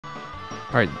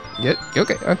All right. Yep.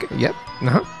 Okay. Okay. Yep.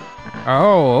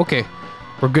 Oh, okay.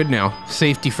 We're good now.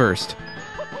 Safety first.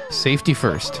 Safety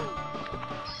first.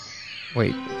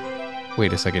 Wait.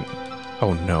 Wait a second.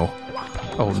 Oh no.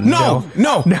 Oh no.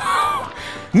 No. No.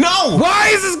 No.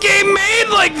 Why is this game made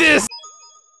like this?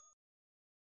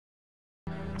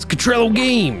 It's Cottrello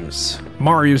Games.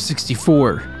 Mario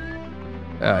 64.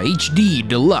 HD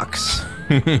Deluxe.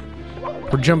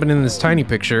 We're jumping in this tiny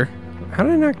picture. How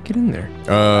did I not get in there?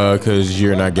 Cause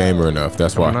you're not gamer enough.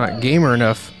 That's why. I'm not gamer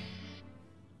enough.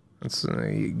 Let's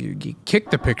you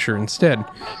kick the picture instead.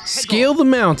 Scale the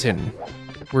mountain.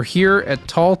 We're here at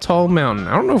Tall Mountain.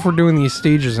 I don't know if we're doing these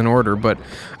stages in order, but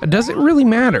does it really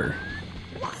matter?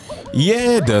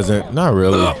 Yeah, it doesn't. Not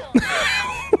really.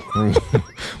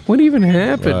 What even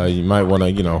happened? You might want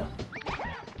to, you know,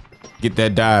 get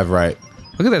that dive right.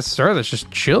 Look at that star that's just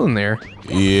chilling there.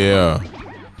 Yeah.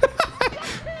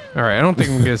 All right, I don't think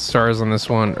we can get stars on this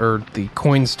one, or the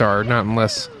coin star, not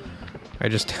unless I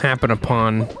just happen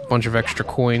upon a bunch of extra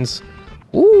coins.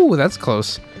 Ooh, that's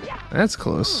close. That's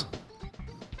close.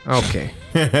 Okay.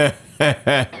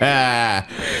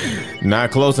 Not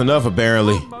close enough,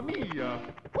 apparently.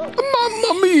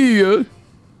 Mamma mia!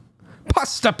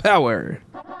 Pasta power.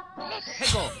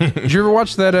 Did you ever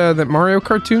watch that that Mario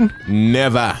cartoon?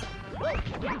 Never.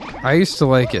 I used to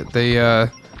like it. They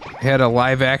had a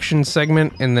live action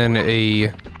segment and then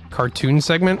a cartoon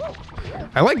segment.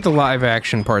 I like the live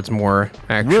action parts more,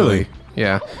 actually. Really?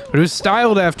 Yeah. But it was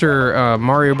styled after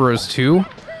Mario Bros. 2.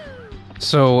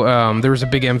 So there was a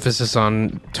big emphasis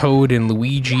on Toad and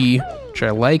Luigi, which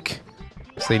I like.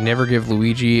 Because they never give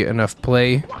Luigi enough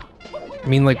play. I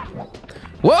mean, like,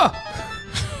 whoa!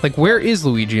 Like, where is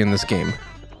Luigi in this game?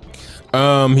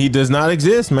 He does not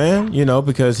exist, man. You know,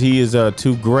 because he is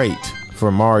too great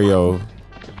for Mario.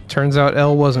 Turns out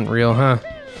L wasn't real, huh?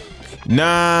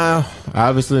 Nah,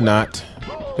 obviously not.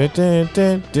 Yeah,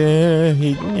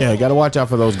 gotta watch out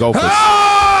for those gophers.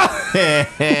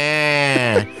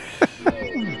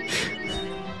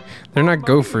 They're not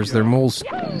gophers, they're moles,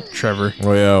 Trevor.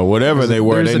 Well, whatever they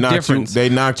were, they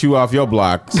knocked you off your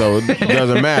block, so it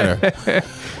doesn't matter.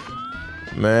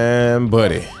 Man,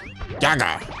 buddy.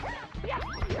 Gaga.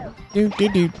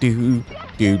 Alright,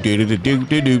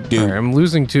 I'm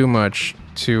losing too much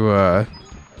to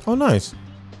Oh, nice.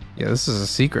 yeah, this is a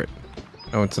secret.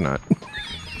 No, it's not.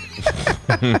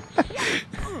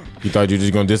 You thought you were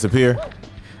just gonna disappear?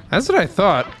 That's what I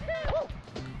thought.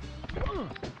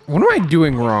 What am I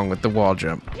doing wrong with the wall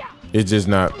jump? It's just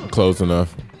not close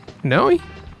enough. No?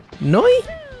 No?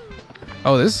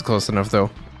 Oh, this is close enough, though.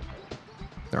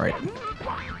 Alright.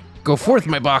 Go forth,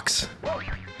 my box.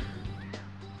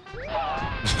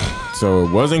 So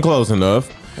it wasn't close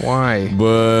enough. Why?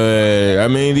 But, I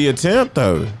mean, the attempt,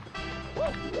 though.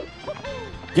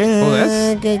 Yeah, Oh,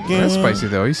 that's spicy,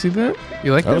 though. You see that?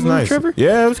 You like that was movie, nice. Trevor?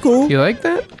 Yeah, it was cool. You like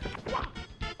that?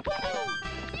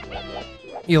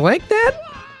 You like that?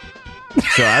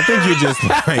 So I think you're just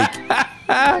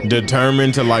like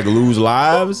determined to like lose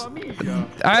lives.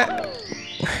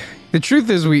 The truth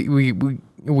is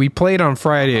we played on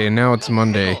Friday and now it's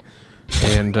Monday,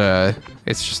 and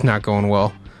it's just not going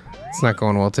well. It's not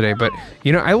going well today, but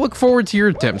you know, I look forward to your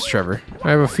attempts, Trevor.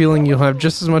 I have a feeling you'll have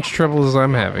just as much trouble as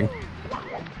I'm having.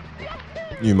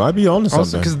 You might be on to something.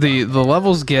 Also, because the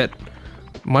levels get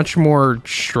much more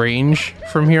strange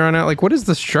from here on out. Like, what is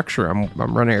the structure I'm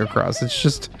running across? It's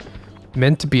just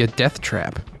meant to be a death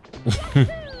trap. And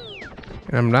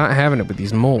I'm not having it with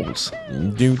these moles.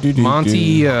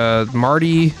 Monty,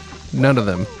 Marty, none of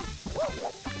them.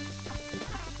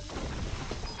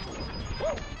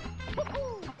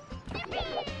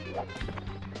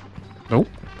 Nope.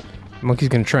 Monkey's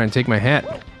gonna try and take my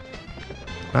hat.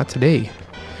 Not today.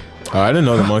 Oh, I didn't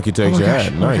know the monkey takes your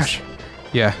hat. Nice.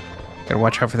 Yeah, gotta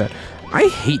watch out for that. I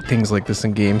hate things like this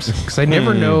in games because I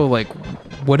never know like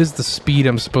what is the speed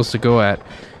I'm supposed to go at,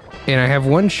 and I have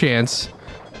one chance.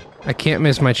 I can't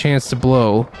miss my chance to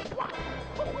blow.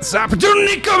 This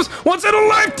opportunity comes once in a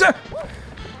lifetime.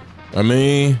 I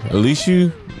mean, at least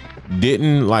you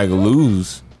didn't like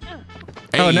lose.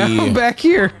 Oh, now I'm back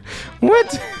here.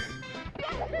 What?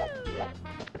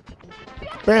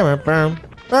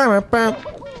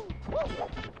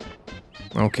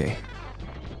 Okay.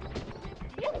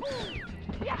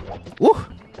 Woo!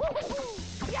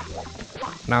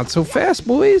 Not so fast,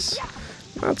 boys.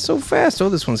 Not so fast. Oh,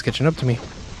 this one's catching up to me.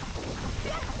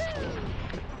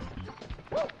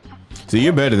 So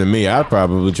you're better than me. I'd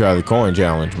probably try the coin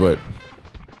challenge, but...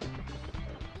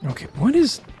 Okay, what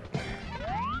is...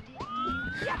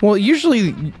 Well,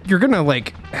 usually you're gonna,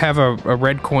 like, have a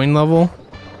red coin level.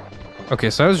 Okay,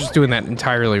 so I was just doing that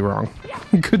entirely wrong.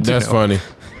 Good to That's know. funny.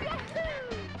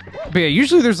 But yeah,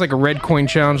 usually there's like a red coin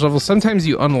challenge level. Sometimes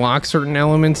you unlock certain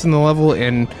elements in the level,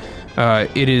 and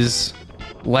it is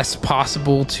less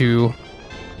possible to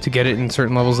get it in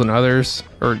certain levels than others,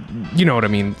 or you know what I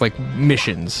mean, like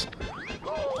missions.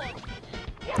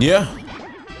 Yeah.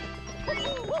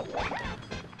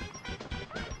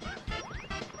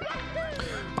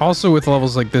 Also, with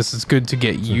levels like this, it's good to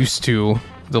get used to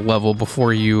the level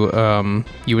before you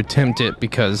you attempt it,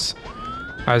 because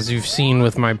as you've seen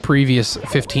with my previous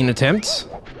 15 attempts,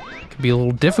 it can be a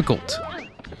little difficult.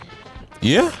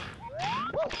 Yeah.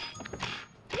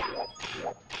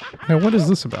 Now, what is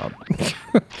this about?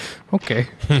 Okay.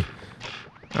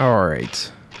 All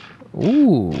right.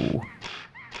 Ooh.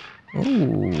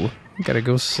 Ooh. Gotta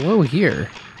go slow here.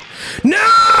 No!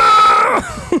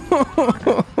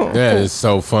 That is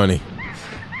so funny.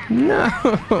 No.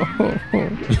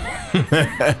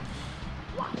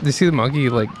 Do you see the monkey,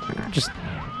 like, just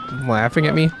laughing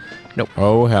at me? Nope.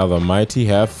 Oh, how the mighty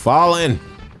have fallen.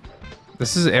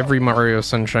 This is every Mario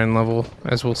Sunshine level,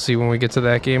 as we'll see when we get to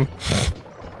that game.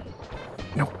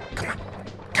 No, come on.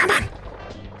 Come on.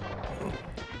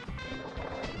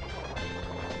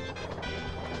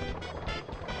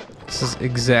 This is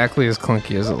exactly as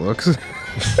clunky as it looks.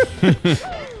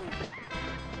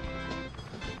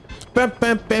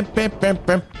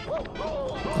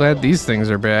 Glad these things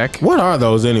are back. What are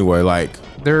those anyway? Like,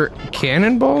 they're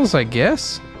cannonballs, I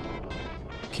guess.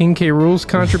 King K. Rool's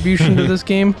contribution to this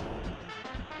game.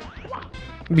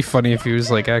 It'd be funny if he was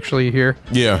like actually here.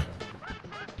 Yeah.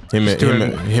 Him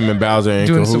and Bowser and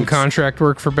doing cahoots. some contract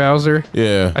work for Bowser.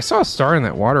 Yeah. I saw a star in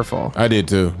that waterfall. I did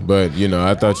too, but you know,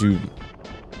 I thought you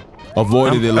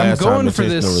avoided it last time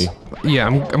intentionally. Yeah,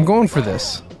 I'm going for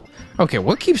this. Okay,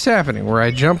 what keeps happening where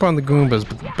I jump on the Goombas,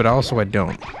 but also I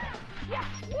don't?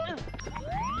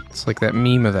 It's like that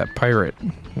meme of that pirate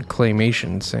in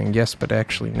Claymation saying yes, but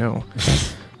actually no.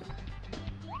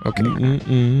 Okay,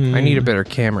 I need a better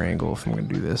camera angle if I'm gonna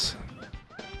do this.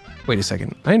 Wait a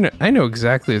second, I know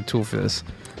exactly the tool for this.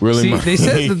 Really? See, they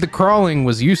said that the crawling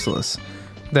was useless.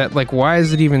 That, like, why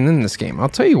is it even in this game? I'll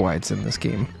tell you why it's in this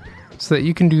game. So that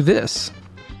you can do this.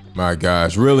 My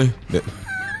gosh, really?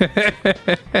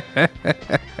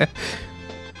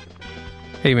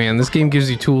 Hey man, this game gives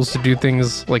you tools to do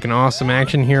things like an awesome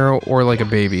action hero or like a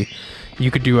baby.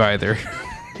 You could do either.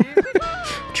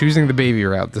 Choosing the baby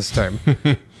route this time.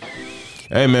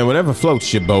 Hey man, whatever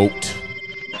floats your boat.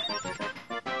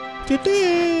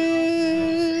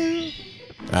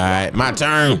 Alright, my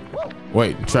turn.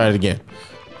 Wait, try it again.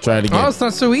 Try it again. Oh, it's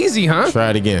not so easy, huh?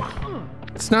 Try it again.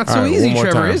 It's not so easy,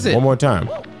 Trevor, is it? One more time.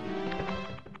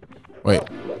 Wait.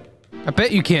 I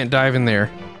bet you can't dive in there.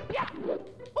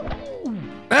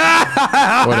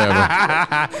 Whatever.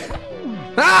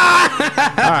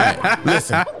 Alright,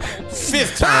 listen.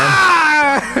 5th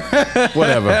time.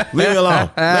 Whatever. Leave it alone.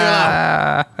 Leave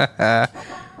it alone.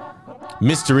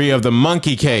 Mystery of the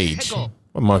monkey cage.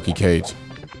 What monkey cage?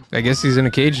 I guess he's in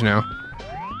a cage now.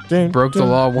 Broke the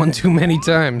law one too many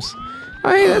times. Oh,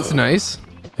 hey, that's nice.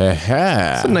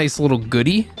 That's a nice little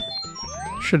goodie.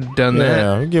 Should have done that.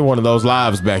 Yeah, get one of those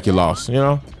lives back you lost, you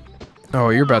know? Oh,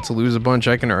 you're about to lose a bunch.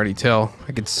 I can already tell.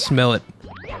 I can smell it.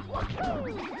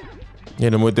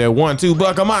 Hit him with that 1-2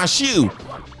 buck on my shoe.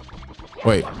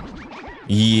 Wait.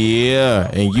 Yeah,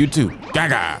 and you too.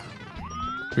 Gaga.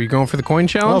 Are you going for the coin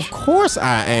challenge? Of course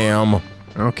I am.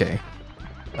 Okay.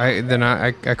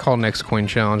 I call next coin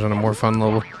challenge on a more fun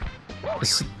level.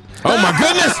 Oh my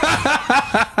goodness!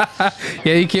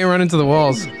 Yeah, you can't run into the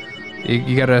walls.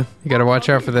 You gotta watch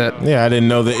out for that. Yeah, I didn't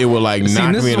know that it would like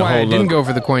knock this me is in a why hole. I didn't go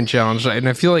for the coin challenge, and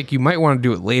I feel like you might want to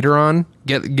do it later on.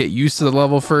 Get used to the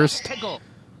level first.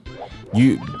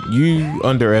 You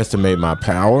underestimate my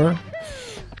power,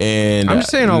 and I'm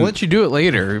just saying I'll let you do it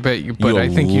later. But I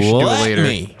think you should do it later.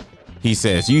 Me, he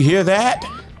says. You hear that?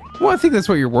 Well, I think that's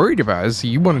what you're worried about. Is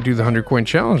you want to do the 100 coin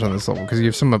challenge on this level because you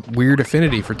have some weird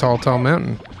affinity for Tall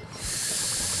Mountain.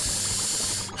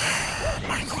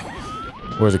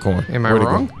 Where's the coin? Am I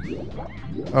wrong?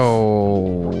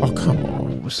 Oh, come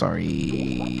on.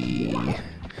 Sorry.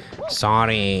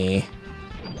 Sorry.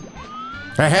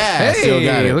 Hey, still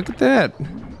got it. Look at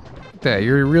that.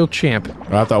 You're a real champ.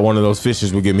 I thought one of those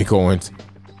fishes would give me coins.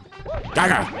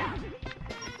 Gaga.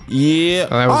 Yeah.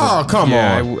 Oh, come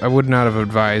on. I would not have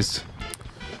advised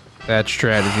that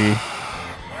strategy.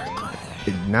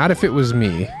 Not if it was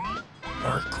me.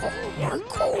 Marco.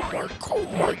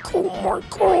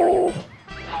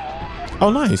 Oh,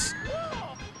 nice.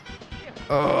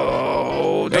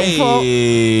 Oh, don't fall.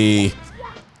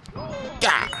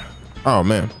 Oh,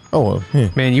 man. Oh, well.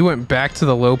 Man, you went back to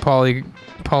the low poly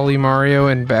Mario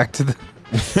and back to the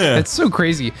It's so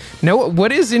crazy. No,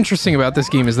 what is interesting about this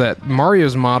game is that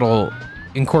Mario's model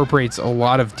incorporates a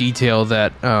lot of detail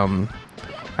that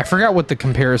I forgot what the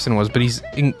comparison was, but he's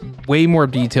way more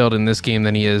detailed in this game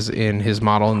than he is in his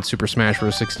model in Super Smash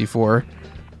Bros. 64.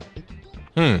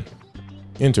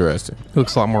 Interesting. He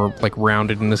looks a lot more like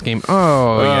rounded in this game.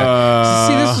 Oh yeah.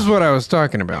 See, this is what I was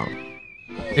talking about.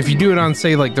 If you do it on,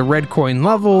 say, like the red coin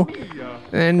level,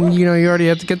 then you know you already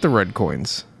have to get the red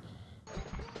coins.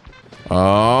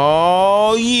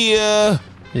 Oh yeah.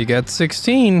 You got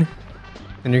 16,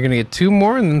 and you're gonna get 2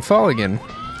 more and then fall again.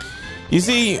 You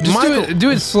see, Just do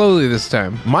it slowly this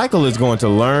time. Michael is going to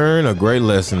learn a great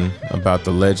lesson about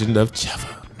the legend of Cheva.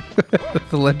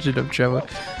 The legend of Cheva.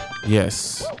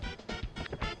 Yes.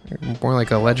 More like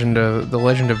the legend of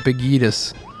Big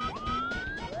Yeetus.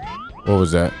 What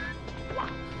was that?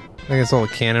 I think it's all the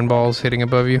cannonballs hitting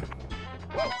above you.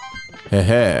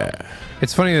 Heh.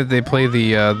 It's funny that they play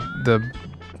the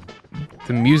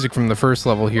music from the first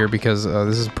level here because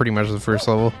this is pretty much the first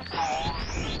level.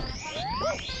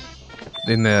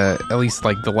 In the at least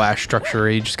like the last structure,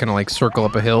 you just kind of like circle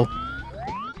up a hill.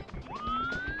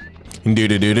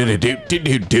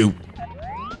 Do.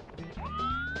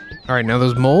 All right, now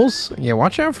those moles, yeah,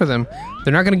 watch out for them.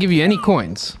 They're not going to give you any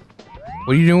coins.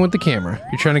 What are you doing with the camera?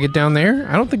 You're trying to get down there?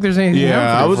 I don't think there's anything.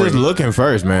 Yeah, I was just looking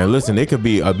first, man. Listen, it could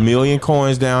be 1,000,000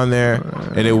 coins down there,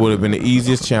 and it would have been the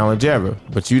easiest challenge ever.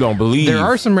 But you don't believe. There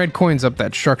are some red coins up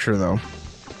that structure, though.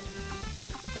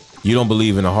 You don't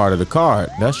believe in the heart of the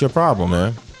card. That's your problem,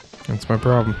 man. That's my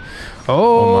problem.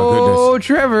 Oh, my goodness.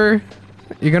 Trevor,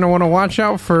 you're gonna want to watch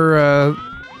out for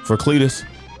Cletus.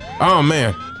 Oh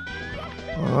man.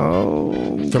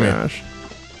 Oh Come gosh. Here.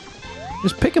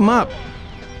 Just pick him up.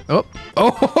 Oh.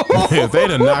 If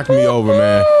they'd have knocked me over,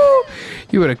 man.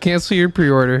 You would have canceled your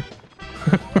pre-order.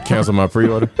 Cancel my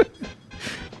pre-order.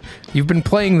 You've been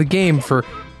playing the game for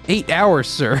 8 hours,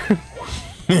 sir.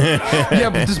 Yeah,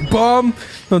 but this bum,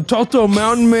 Toto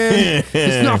Mountain Man,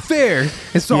 it's not fair.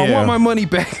 And so I want my money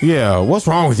back. Yeah, what's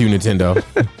wrong with you, Nintendo?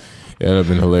 Yeah, that'd have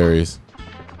been hilarious.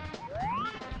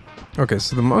 Okay,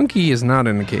 so the monkey is not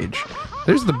in the cage.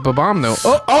 There's the bomb though.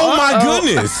 Oh my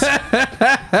goodness!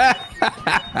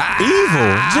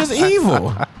 Evil, just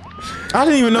evil. I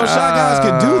didn't even know Shy Guys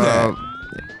could do that.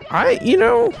 I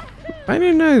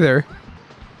didn't either.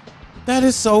 That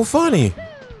is so funny.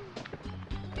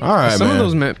 All right, Some of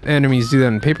those enemies do that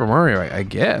in Paper Mario, I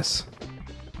guess.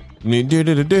 I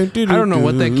don't know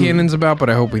what that cannon's about,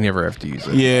 but I hope we never have to use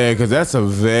it. Yeah, because that's a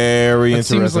very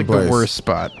interesting seems like place. The worst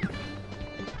spot.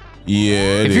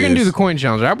 Yeah, if you're gonna do the coin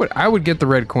challenge, I would get the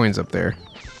red coins up there.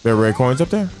 There are red coins up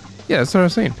there? Yeah, that's what I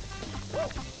was saying.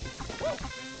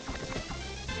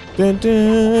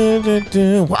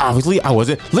 Wow, I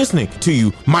wasn't listening to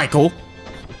you, Michael.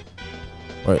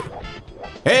 Wait.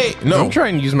 Hey, no. Don't try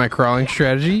and use my crawling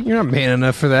strategy. You're not man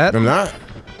enough for that. I'm not.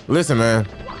 Listen, man.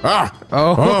 Ah.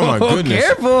 Oh my goodness.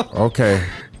 Careful. Okay.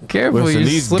 Careful. Listen,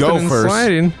 You're slipping go and first.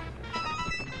 sliding.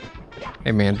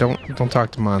 Hey, man, don't talk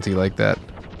to Monty like that.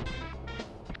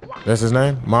 That's his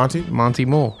name? Monty? Monty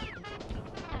Mole.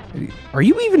 Are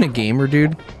you even a gamer,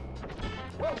 dude?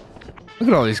 Look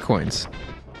at all these coins.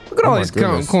 Look at all these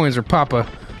coins where Papa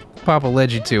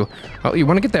led you to. Oh, you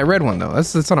want to get that red one though?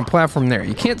 That's on a platform there.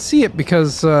 You can't see it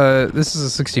because this is a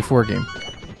 64 game.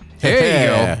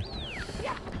 There you go.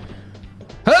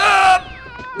 Ah!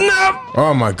 No!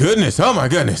 Oh my goodness! Oh my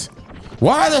goodness!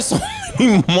 Why are there so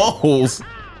many moles?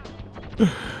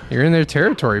 You're in their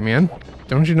territory, man.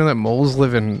 Don't you know that moles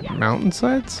live in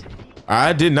mountainsides?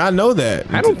 I did not know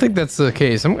that. I don't think that's the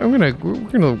case. We're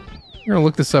gonna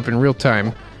look this up in real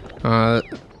time.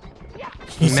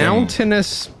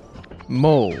 Mountainous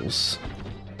moles.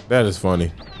 That is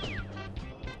funny.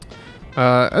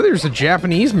 There's a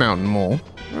Japanese mountain mole.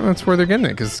 Well, that's where they're getting it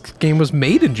because the game was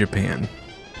made in Japan.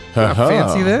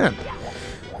 Fancy that.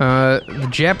 The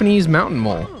Japanese mountain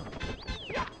mole.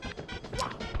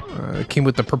 It came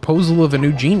with the proposal of a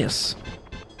new genus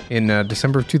in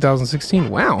December of 2016.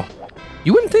 Wow.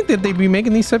 You wouldn't think that they'd be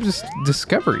making these types of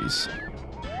discoveries.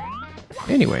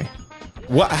 Anyway.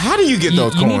 What? How do you get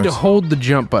those coins? You need to hold the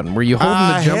jump button. Were you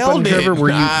holding the jump button,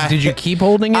 Trevor? Did you keep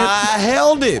holding it? I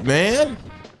held it, man.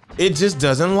 It just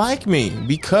doesn't like me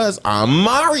because I'm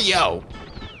Mario.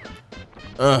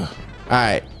 All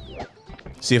right.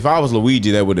 See, if I was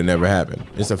Luigi, that would have never happened.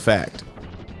 It's a fact.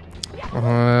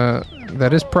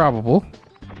 That is probable.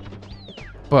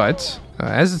 But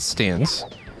as it stands,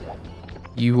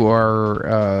 you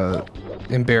are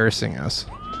embarrassing us.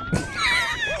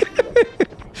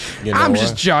 You know I'm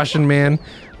just joshing, man.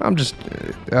 I'm just.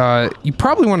 You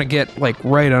probably want to get like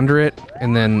right under it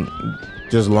and then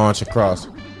just launch across.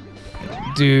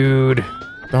 Dude,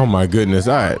 Oh my goodness.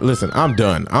 All right, listen, I'm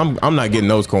done. I'm not getting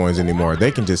those coins anymore.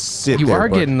 They can just sit there. You are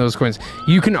getting those coins.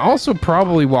 You can also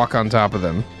probably walk on top of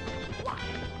them.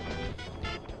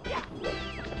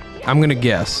 I'm gonna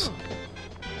guess.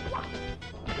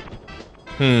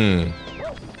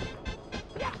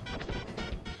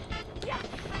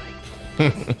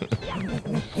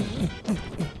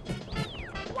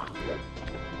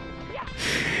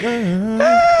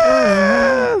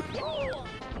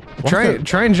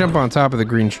 Try and jump on top of the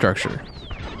green structure.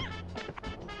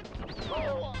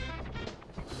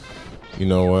 You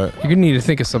know what? You're gonna need to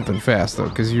think of something fast though,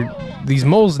 because these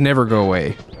moles never go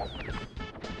away.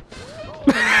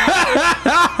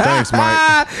 Thanks,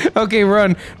 Mike. Okay,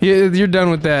 run. You're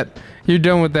done with that. You're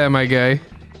done with that, my guy.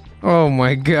 Oh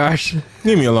my gosh.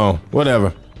 Leave me alone.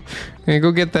 Whatever. Hey,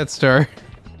 go get that star.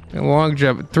 A long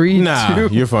jump. 3, Nah, 2.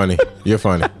 you're funny. You're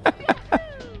funny.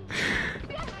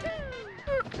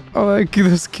 Oh, I like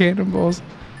those cannonballs.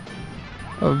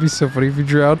 Oh, it'd be so funny if you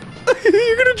drowned.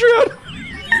 You're gonna drown.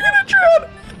 You're gonna drown.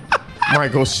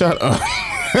 Michael, shut up.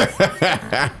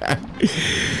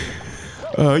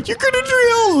 You're gonna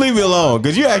drill. Leave me alone,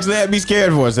 because you actually had me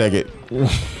scared for a second.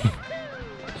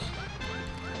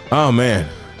 Oh, man.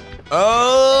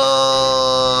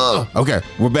 Oh. Okay,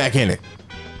 we're back in it.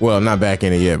 Well, not back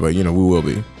in it yet, but, you know, we will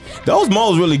be. Those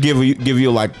moles really give you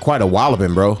like, quite a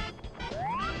walloping, bro.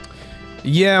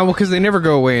 Yeah, well, because they never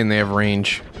go away and they have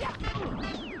range.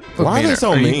 Look, why are they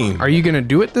so mean? Are you gonna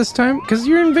do it this time? Because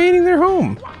you're invading their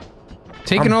home.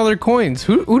 Taking all their coins.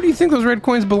 Who do you think those red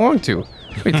coins belong to?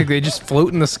 You think they just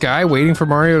float in the sky waiting for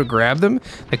Mario to grab them?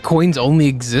 The coins only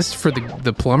exist for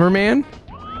the plumber man?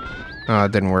 Oh,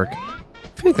 it didn't work. I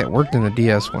feel like that worked in the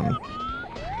DS one.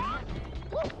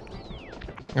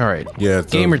 Alright. Yeah.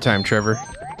 Gamer time, Trevor.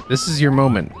 This is your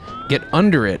moment. Get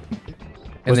under it.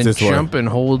 And then jump and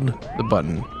hold the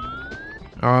button.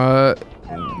 I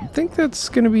think that's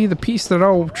gonna be the piece that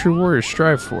all true warriors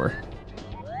strive for.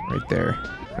 Right there.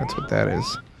 That's what that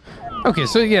is. Okay,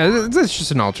 so yeah, that's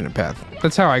just an alternate path.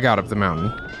 That's how I got up the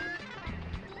mountain.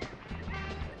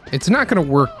 It's not gonna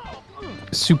work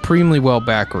supremely well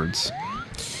backwards.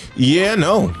 Yeah,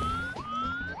 no.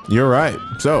 You're right.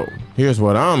 So, here's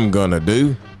what I'm gonna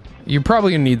do. You're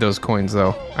probably gonna need those coins,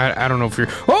 though. I don't know if you're...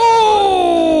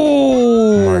 Oh!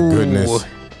 My goodness.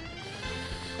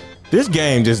 This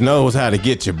game just knows how to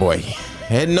get you, boy.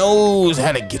 It knows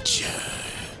how to get you.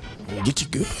 Get you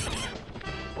good.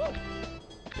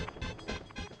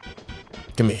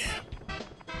 Come here.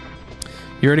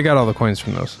 You already got all the coins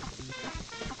from those.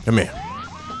 Come here.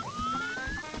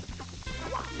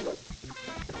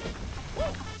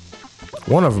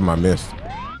 One of them I missed.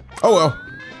 Oh well.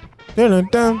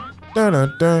 Dun-dun-dun,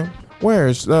 dun-dun-dun.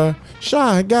 Where's the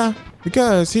shy guy?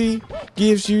 Because he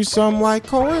gives you some like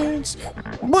coins.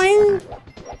 Boing.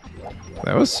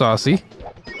 That was saucy.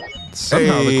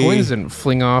 Somehow the coins didn't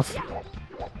fling off.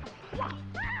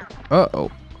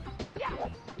 Uh-oh.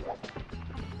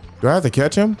 Do I have to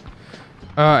catch him?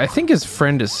 I think his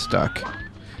friend is stuck.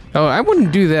 Oh, I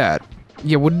wouldn't do that.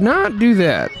 You would not do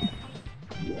that.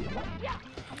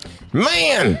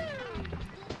 Man!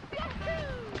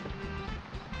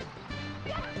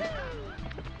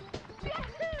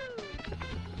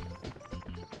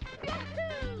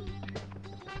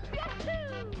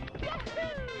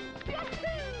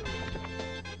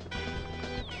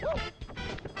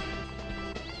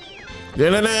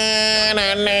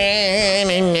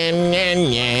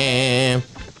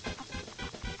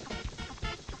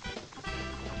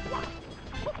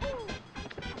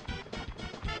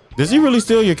 Does he really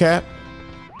steal your cat?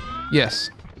 Yes.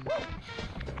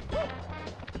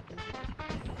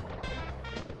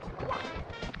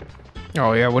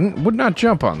 Oh yeah, would not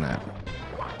jump on that.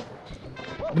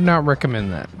 Would not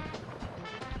recommend that.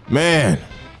 Man.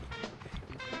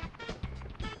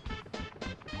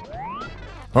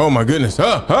 Oh my goodness.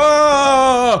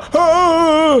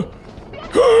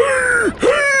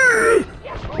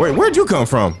 Wait, where'd you come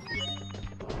from?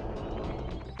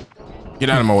 Get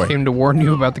out of my way. Came to warn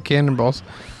you about the cannonballs.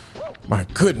 My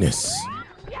goodness.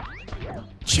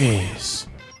 Jeez.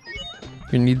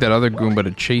 You need that other Goomba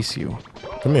to chase you.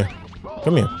 Come here.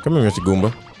 Come here. Come here, Mr.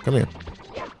 Goomba. Come here.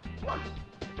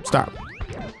 Stop.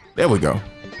 There we go.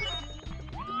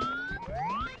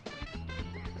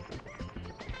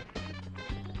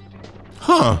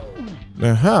 Huh.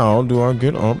 Now how do I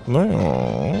get up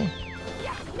now?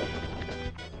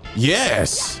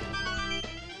 Yes.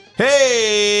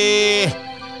 Hey.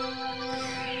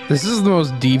 This is the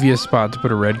most devious spot to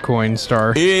put a red coin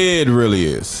star. It really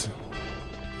is.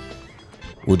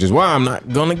 Which is why I'm not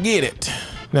gonna get it.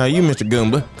 Now you, Mr.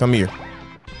 Goomba, come here.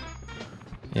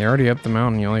 You're already up the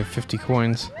mountain. You only have 50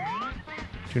 coins.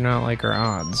 Do not like our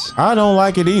odds. I don't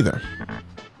like it either.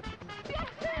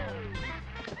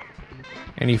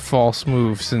 Any false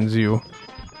move sends you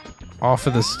off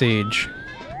of the stage.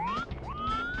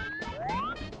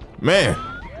 Man.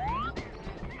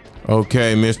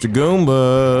 Okay, Mr.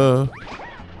 Goomba.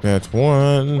 That's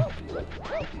one.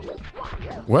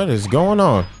 What is going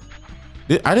on?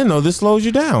 I didn't know this slows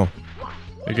you down.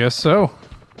 I guess so.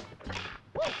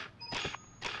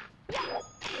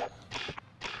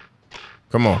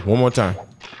 Come on, one more time.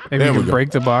 Maybe you can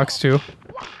break the box too.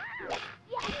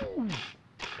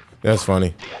 That's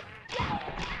funny.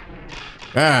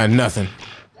 Ah, nothing.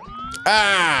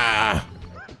 Ah.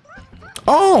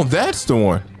 Oh, that's the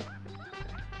one.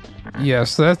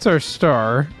 Yes, that's our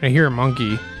star. I hear a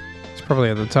monkey. It's probably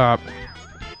at the top.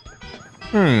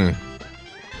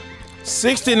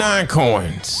 69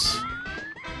 coins.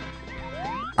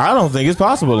 I don't think it's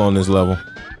possible on this level.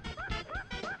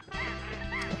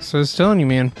 So I was telling you,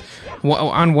 man.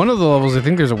 On one of the levels, I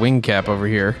think there's a wing cap over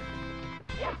here.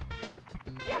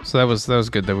 So that was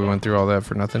good that we went through all that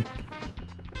for nothing.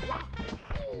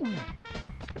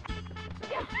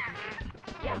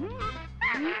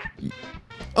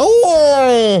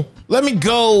 Oh, let me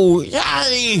go.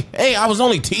 Hey, I was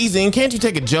only teasing. Can't you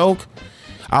take a joke?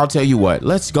 I'll tell you what.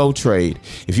 Let's go trade.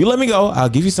 If you let me go, I'll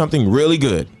give you something really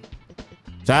good.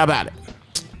 So how about it?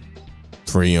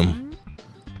 Free him.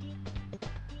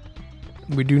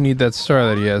 We do need that star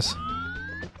that he has.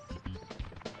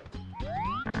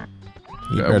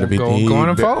 You better be go on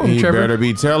and follow him, Trevor. You better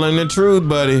be telling the truth,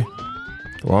 buddy.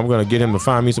 Well, I'm gonna get him to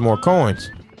find me some more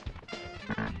coins.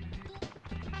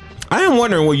 I am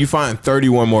wondering where you find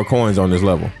 31 more coins on this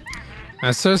level. I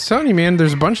was telling you, man.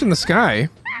 There's a bunch in the sky.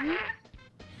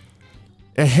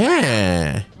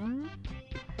 They're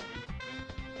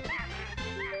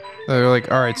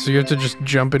like, all right, so you have to just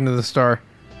jump into the star.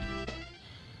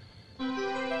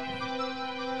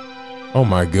 Oh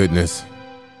my goodness.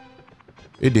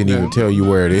 It didn't even tell you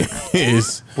where it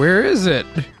is. Where is it?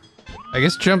 I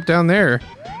guess jump down there.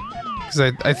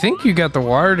 Because I think you got the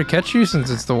water to catch you since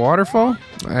it's the waterfall.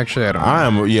 Actually, I don't know.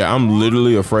 I'm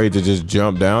literally afraid to just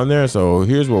jump down there. So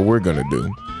here's what we're going to do.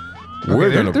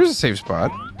 Okay, there's a safe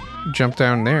spot. Jump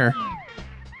down there.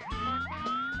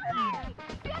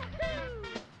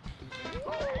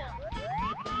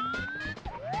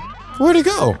 Where'd it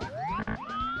go?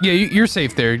 Yeah, you're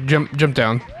safe there. Jump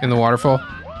down in the waterfall.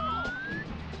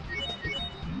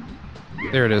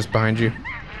 There it is behind you.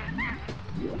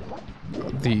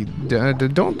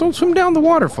 Don't swim down the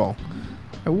waterfall.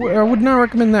 I would not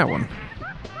recommend that one.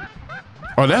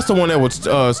 Oh, that's the one that would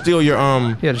steal your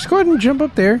Yeah, just go ahead and jump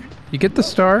up there. You get the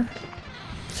star.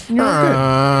 And you're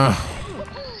all good.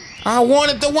 I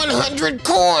wanted the 100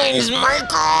 coins,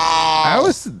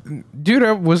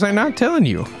 Michael. Was I not telling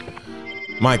you?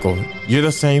 Michael, you're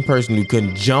the same person who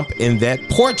couldn't jump in that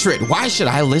portrait. Why should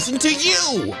I listen to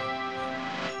you?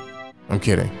 I'm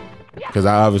kidding. Because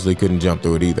I obviously couldn't jump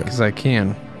through it either. Because I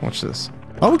can. Watch this.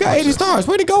 Oh, we got 80 stars.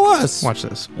 Way to go, us. Watch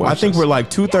this. I think we're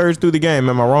like 2/3 through the game.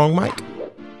 Am I wrong, Mike?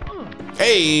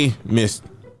 Hey, missed.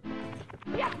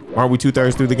 Aren't we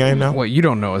 2/3 through the game now? What you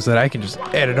don't know is that I can just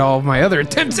edit all of my other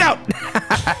attempts out.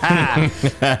 I'm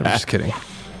just kidding.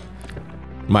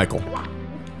 Michael.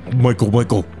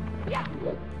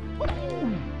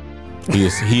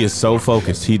 He is so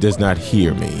focused. He does not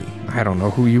hear me. I don't know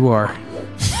who you are.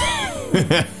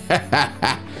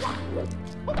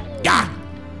 Yeah.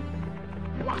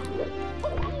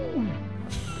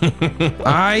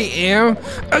 I am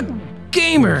a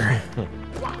gamer.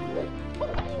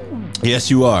 Yes,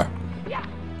 you are.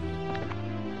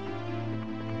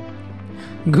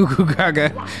 Goo goo gaga.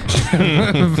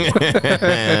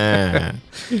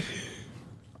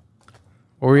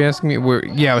 What were you asking me?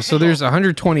 Yeah, so there's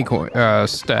 120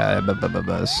 stars.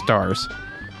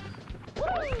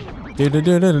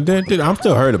 I'm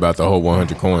still hurt about the whole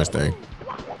 100 coins thing.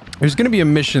 There's gonna be a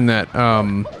mission that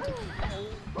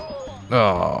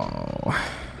oh,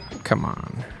 come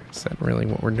on. Is that really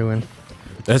what we're doing?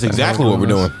 That's exactly what we're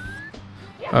doing.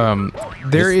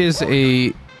 There is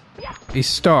a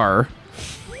star.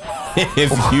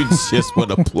 If you just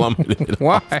would have plummeted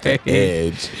off the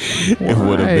edge, it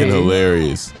would have been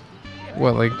hilarious.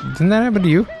 What, like, didn't that happen to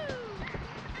you?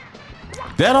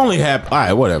 That only happened. All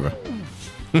right, whatever.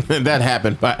 That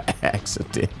happened by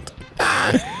accident.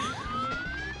 I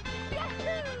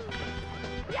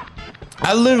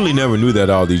literally never knew that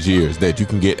all these years, that you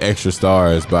can get extra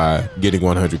stars by getting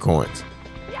 100 coins.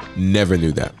 Never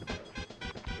knew that.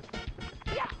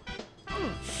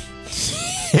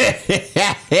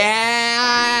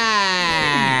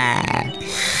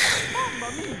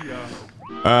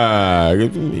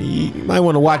 You might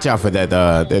want to watch out for that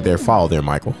their fall there,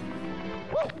 Michael.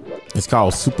 It's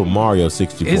called Super Mario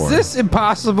 64. Is this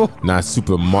impossible? Not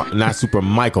Super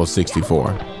Michael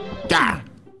 64. Gah!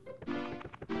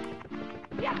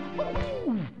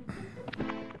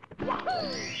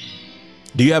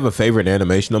 Do you have a favorite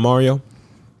animation of Mario?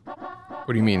 What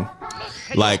do you mean?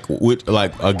 Like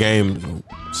a game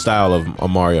style of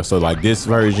Mario. So like this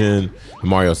version, the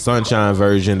Mario Sunshine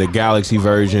version, the Galaxy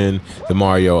version, the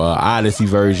Mario Odyssey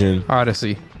version.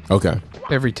 Odyssey. Okay.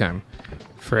 Every time.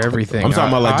 For everything. I'm talking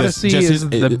about like Odyssey just is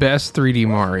the best 3D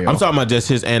Mario. I'm talking about just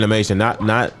his animation, not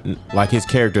like his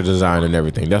character design and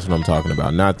everything. That's what I'm talking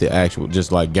about. Not the actual,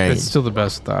 just like game. It's still the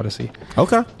best with Odyssey.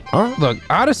 Okay. All right. Look,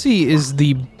 Odyssey is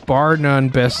the bar none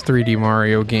best 3D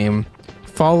Mario game,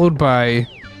 followed by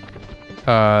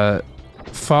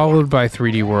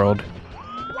 3D World.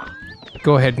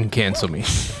 Go ahead and cancel me.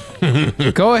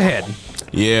 Go ahead.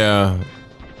 Yeah.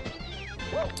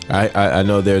 I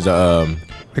know there's a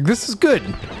like this is good.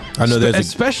 I know there's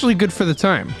especially good for the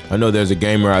time. I know there's a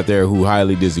gamer out there who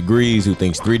highly disagrees, who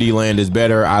thinks 3D Land is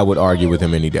better. I would argue with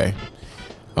him any day.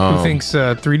 Who thinks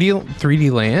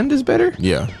 3D Land is better?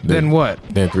 Yeah. Than what?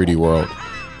 Than 3D World.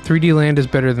 3D Land is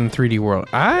better than 3D World.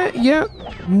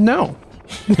 No.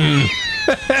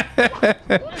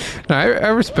 No, I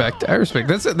respect.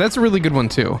 That's a really good one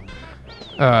too.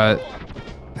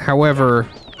 However,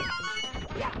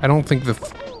 I don't think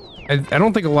I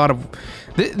don't think a lot of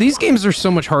these games are so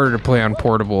much harder to play on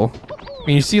portable. I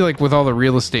mean, you see, like with all the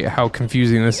real estate, how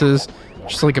confusing this is.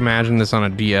 Just like imagine this on a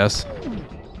DS.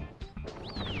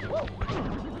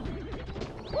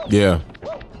 Yeah.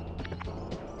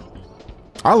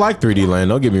 I like 3D Land.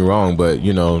 Don't get me wrong, but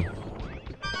you know.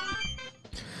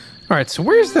 All right, so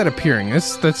where's that appearing?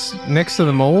 That's next to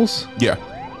the moles? Yeah.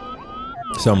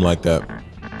 Something like that.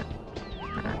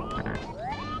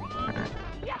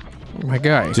 My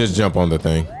guy. Just jump on the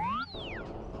thing.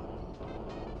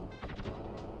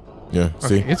 Yeah,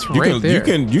 see? Okay, it's right there.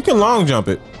 You can long jump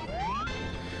it.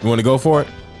 You want to go for it?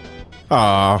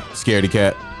 Aw, scaredy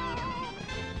cat.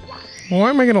 Why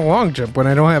am I gonna long jump when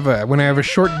I have a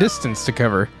short distance to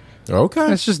cover? Okay.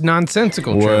 That's just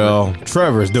nonsensical, Well, Trevor.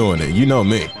 Trevor's doing it. You know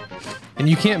me. And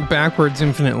you can't backwards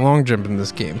infinite long jump in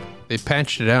this game. They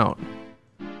patched it out.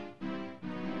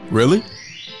 Really?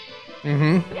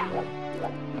 Mm-hmm.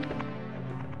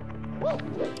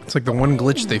 It's like the one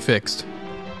glitch they fixed.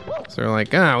 So they're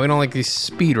like, we don't like these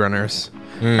speedrunners.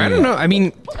 I don't know. I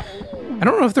mean, I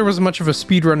don't know if there was much of a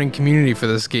speedrunning community for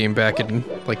this game back in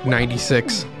like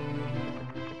 '96.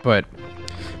 But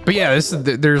yeah,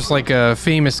 there's like a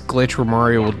famous glitch where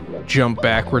Mario will jump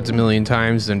backwards a million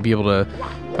times and be able to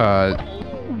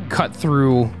cut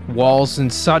through walls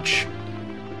and such.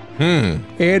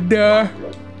 And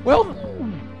well,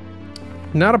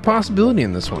 not a possibility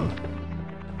in this one.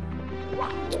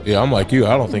 Yeah, I'm like you.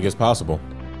 I don't think it's possible.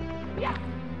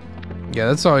 Yeah,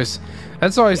 that's always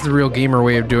the real gamer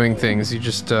way of doing things. You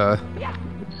just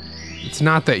it's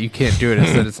not that you can't do it,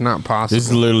 it's that it's not possible. This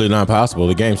is literally not possible.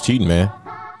 The game's cheating, man.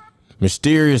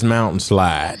 Mysterious mountain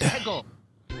slide.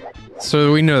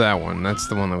 So we know that one. That's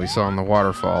the one that we saw in the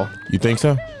waterfall. You think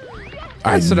so?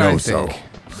 That's what I so. think.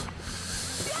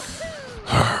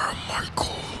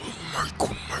 Michael.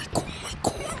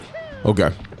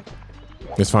 Okay.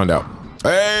 Let's find out.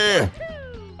 Hey!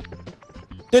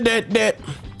 I'm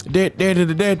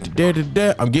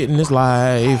getting this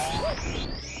live.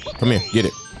 Come here, get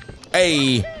it.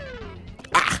 Hey!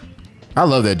 Ah! I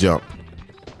love that jump.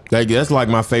 That's like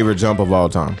my favorite jump of all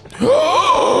time.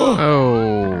 Oh,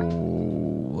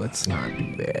 let's not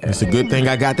do that. It's a good thing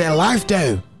I got that life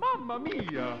though. Mamma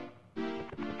mia!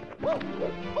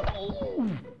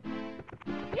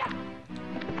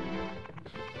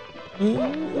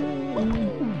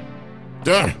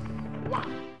 Done.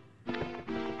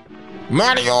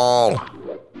 Mario! All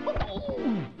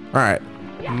right.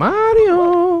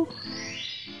 Mario.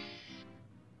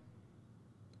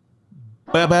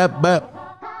 Bap.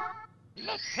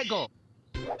 Let's go.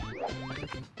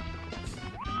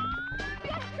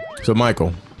 So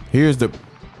Michael, here's the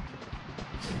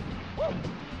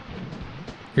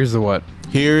what?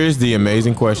 Here is the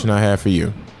amazing question I have for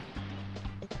you.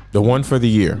 The one for the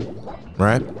year,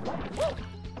 right?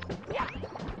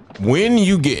 When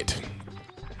you get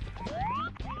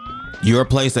your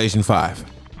PlayStation 5,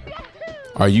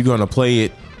 are you gonna play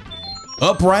it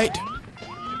upright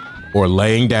or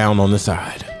laying down on the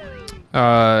side?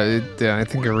 I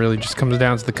think it really just comes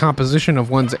down to the composition of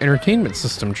one's entertainment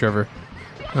system, Trevor.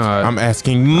 I'm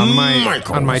asking on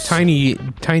my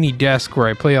tiny desk where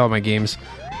I play all my games.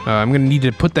 I'm gonna need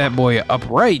to put that boy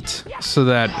upright so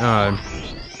that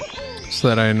so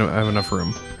that I have enough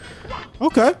room.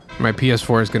 Okay. My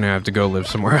PS4 is gonna have to go live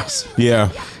somewhere else Yeah.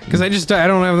 because I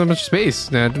don't have that much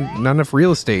space. Not enough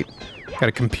real estate. Got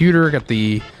a computer. Got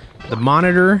the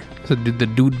monitor. So the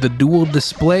dual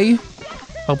display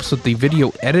helps with the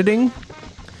video editing.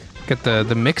 Got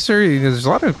the mixer. There's a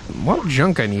lot of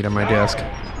junk I need on my desk to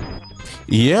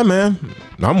Yeah, man.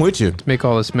 I'm with you. make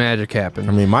all this magic happen.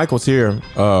 I mean, Michael's here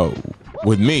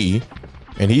with me,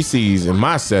 and he sees in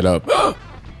my setup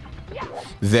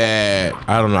that,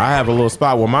 I don't know, I have a little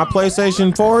spot where my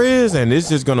PlayStation 4 is, and it's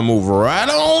just gonna move right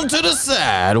on to the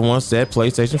side once that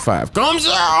PlayStation 5 comes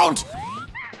out.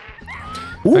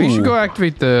 Oh, you should go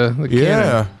activate the Yeah,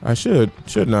 cannon. I should.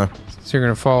 Shouldn't I? So you're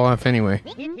gonna fall off anyway.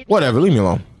 Whatever, leave me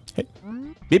alone. Hey.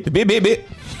 Beep, beep, beep, beep.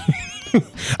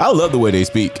 I love the way they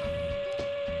speak.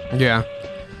 Yeah,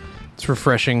 it's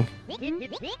refreshing.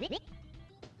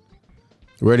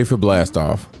 Ready for blast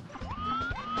off.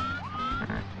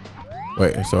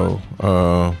 Wait, so,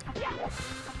 oh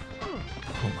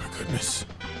my goodness.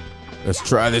 Let's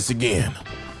try this again.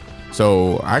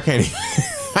 So I can't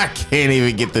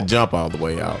even get the jump all the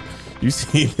way out. You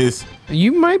see this?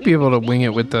 You might be able to wing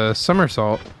it with the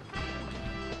somersault.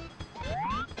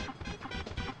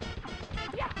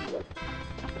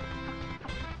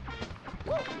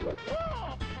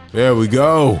 There we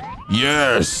go.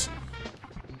 Yes.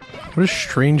 What a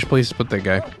strange place to put that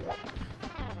guy.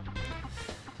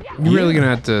 You're really gonna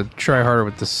have to try harder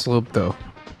with the slope, though.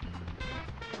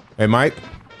 Hey, Mike.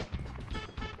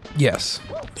 Yes.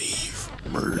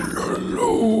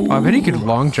 Oh, I bet he could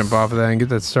long jump off of that and get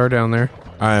that star down there.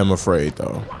 I am afraid,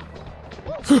 though.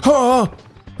 Ah!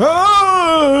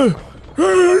 Ah!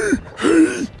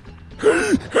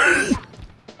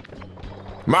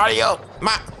 Mario!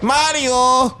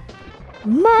 Mario!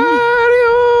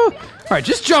 Mario! All right,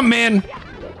 just jump, man.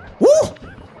 Woo!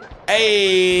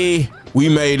 Hey, we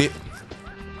made it.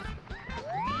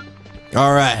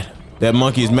 All right, that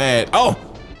monkey's mad. Oh!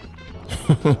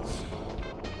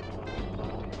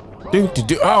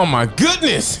 Oh my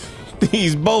goodness!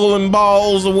 These bowling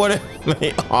balls or whatever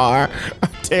they are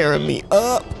tearing me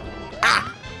up.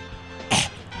 Ah!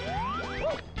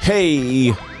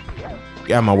 Hey,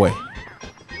 get out of my way.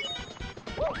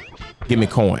 Give me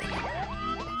coin.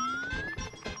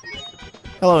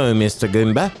 Hello, Mr.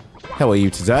 Goomba. How are you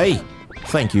today?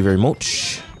 Thank you very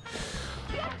much.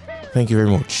 Thank you very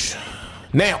much.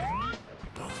 Now,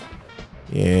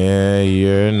 yeah,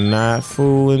 you're not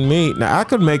fooling me. Now, I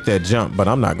could make that jump, but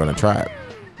I'm not going to try it.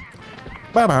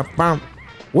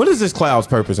 What is this cloud's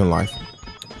purpose in life?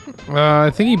 I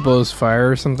think he blows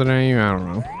fire or something at you. I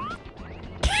don't know.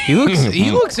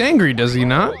 He looks angry, does he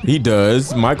not? He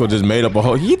does. Michael just made up a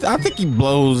whole. I think he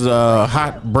blows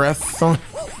hot breath on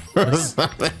or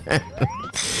something.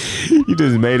 He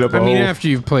just made up a whole. I mean, after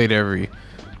you've played every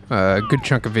good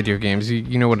chunk of video games,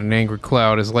 you know what an angry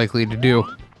cloud is likely to do.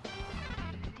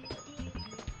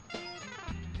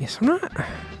 Yes, I'm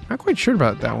not quite sure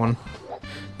about that one.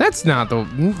 That's not the.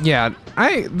 Yeah,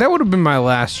 that would have been my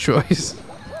last choice.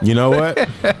 You know what?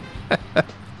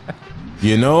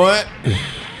 You know what?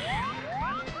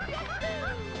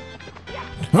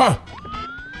 Huh.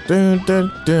 Dun,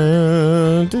 dun,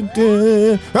 dun, dun,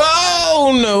 dun.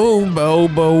 Oh no,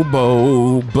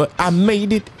 bo, but I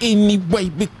made it anyway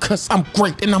because I'm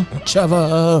great and I'm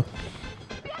clever.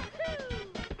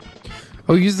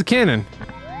 Oh, use the cannon.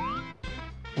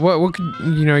 What could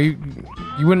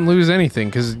you wouldn't lose anything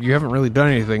because you haven't really done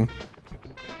anything.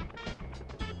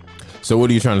 So what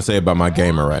are you trying to say about my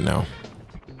gamer right now?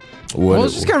 Well,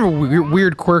 it's just kind of a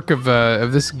weird quirk of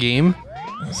this game.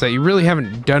 Is that you really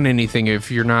haven't done anything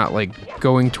if you're not like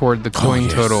going toward the coin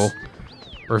total,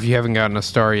 or if you haven't gotten a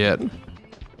star yet.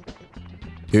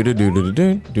 This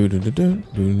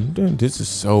is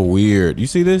so weird. You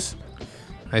see this?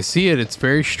 I see it. It's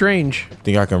very strange.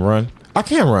 Think I can run? I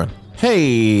can run.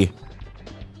 Hey,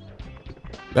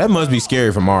 that must be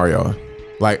scary for Mario.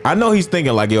 Like, I know he's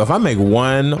thinking like, yo, if I make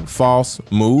one false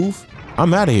move,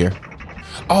 I'm out of here.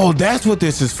 Oh, that's what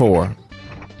this is for.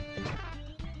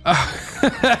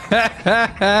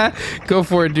 Go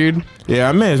for it, dude. Yeah,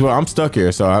 I may as well. I'm stuck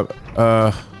here, so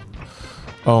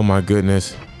oh my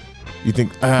goodness. You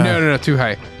think? No, too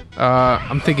high.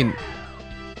 I'm thinking.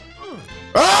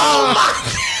 Oh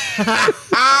my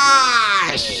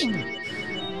gosh!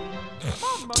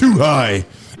 Too high.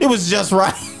 It was just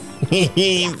right.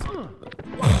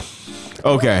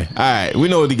 Okay, all right. We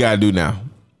know what you gotta do now.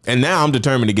 And now I'm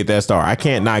determined to get that star. I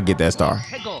can't not get that star.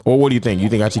 Or what do you think? You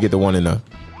think I should get the one in the?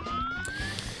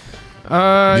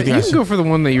 You can go for the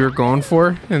one that you were going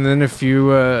for, and then if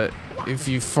you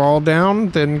fall down,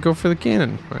 then go for the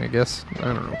cannon. I guess.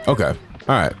 I don't know. Okay.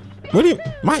 All right. What do you,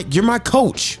 Mike? You're my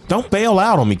coach. Don't bail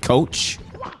out on me, coach.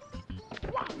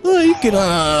 You can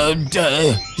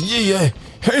yeah.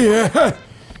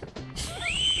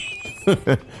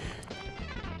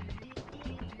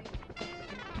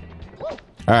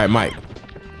 All right, Mike.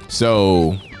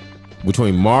 So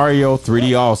between Mario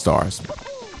 3D All Stars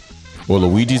or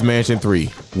Luigi's Mansion 3,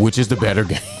 which is the better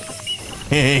game?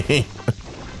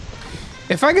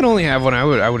 If I could only have one, I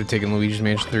would have taken Luigi's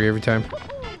Mansion 3 every time.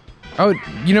 Oh,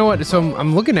 you know what? So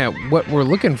I'm looking at what we're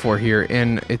looking for here,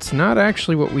 and it's not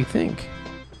actually what we think.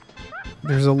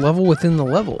 There's a level within the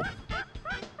level.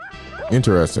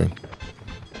 Interesting.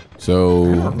 So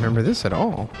I don't remember this at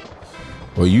all.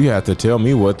 Well, you have to tell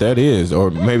me what that is,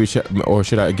 or maybe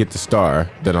should I get the star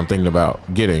that I'm thinking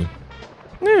about getting?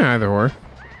 Yeah, either or.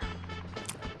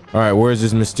 All right, where is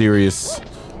this mysterious?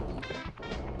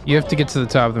 You have to get to the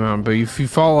top of the mountain, but if you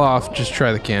fall off, just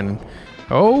try the cannon.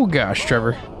 Oh gosh,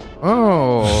 Trevor.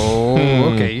 Oh,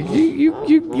 okay.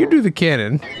 You do the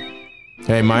cannon.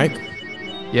 Hey, Mike.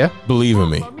 Yeah. Believe in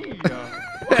me.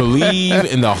 Believe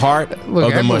in the heart Look,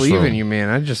 of the I mushroom. believe in you, man.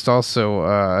 I just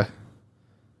also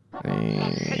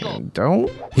don't.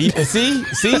 See?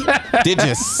 Did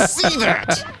you see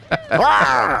that?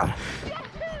 Ah!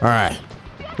 All right.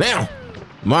 Now,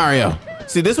 Mario.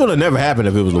 See, this would have never happened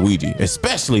if it was Luigi,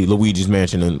 especially Luigi's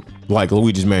Mansion and like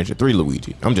Luigi's Mansion 3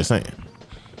 Luigi. I'm just saying.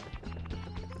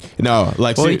 No,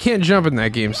 like. Well, see, you can't jump in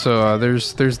that game, so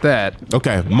there's that.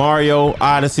 Okay, Mario,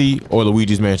 Odyssey, or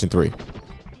Luigi's Mansion 3.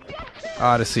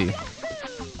 Odyssey.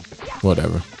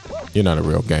 Whatever. You're not a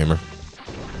real gamer.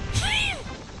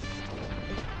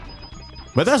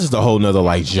 But that's just a whole nother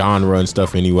like genre and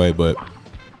stuff anyway, but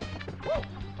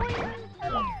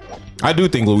I do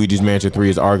think Luigi's Mansion 3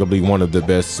 is arguably one of the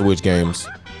best Switch games.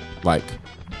 Like,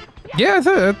 yeah, I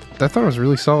thought it was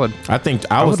really solid. I think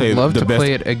I would say love the to best,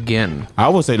 play it again. I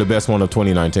would say the best one of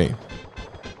 2019.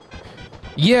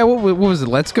 Yeah, what was it?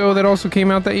 Let's Go that also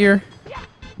came out that year?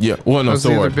 Yeah, well, no, Was the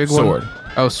other Sword. big Sword. one?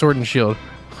 Oh, Sword and Shield.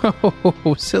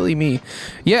 Oh, silly me.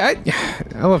 Yeah,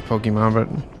 I love Pokemon, but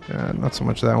not so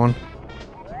much that one.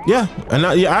 Yeah, and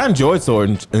I enjoyed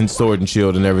Sword and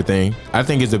Shield and everything. I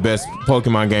think it's the best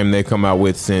Pokemon game they've come out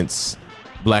with since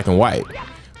Black and White.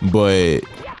 But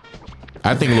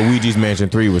I think Luigi's Mansion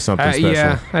 3 was something special.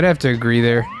 Yeah, I'd have to agree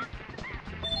there.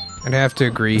 I'd have to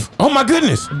agree. Oh my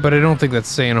goodness! But I don't think that's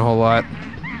saying a whole lot.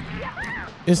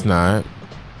 It's not.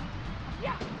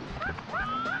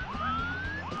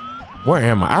 Where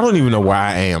am I? I don't even know where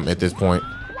I am at this point.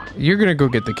 You're gonna go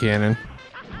get the cannon.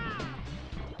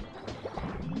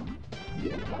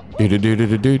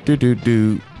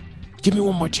 Do. Give me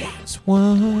one more chance.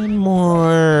 One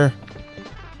more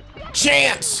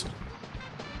chance.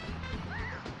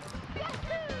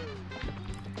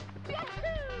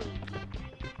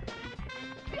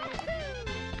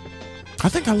 I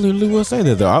think I literally will say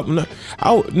that though.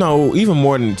 No, even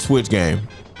more than Switch game.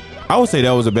 I would say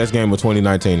that was the best game of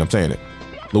 2019. I'm saying it.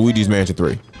 Luigi's Mansion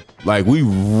 3. Like, we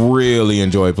really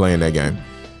enjoyed playing that game.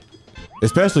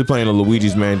 Especially playing a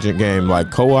Luigi's Mansion game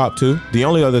like co-op too. The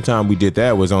only other time we did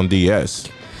that was on DS.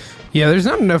 Yeah, there's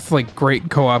not enough like great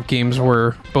co-op games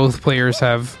where both players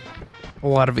have a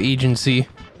lot of agency.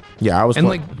 Yeah, I was. And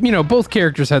like, you know, both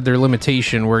characters had their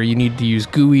limitation where you need to use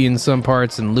Gooey in some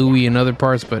parts and Louie in other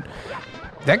parts, but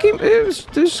that game, it was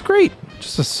just great.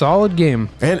 Just a solid game.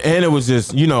 And it was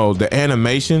just, you know, the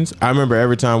animations. I remember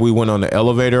every time we went on the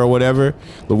elevator or whatever,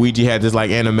 Luigi had this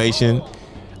like animation.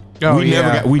 Oh,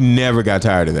 we never got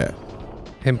tired of that.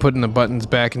 Him putting the buttons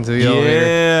back into the elevator.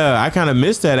 Yeah, I kind of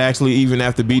missed that actually. Even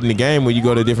after beating the game, when you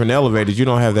go to different elevators, you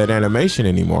don't have that animation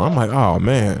anymore. I'm like, oh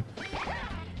man.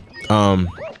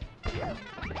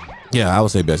 Yeah, I would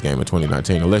say best game of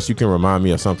 2019, unless you can remind me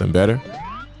of something better.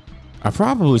 I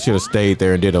probably should have stayed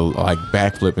there and did a like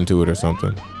backflip into it or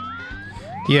something.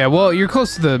 Yeah, well, you're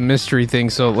close to the mystery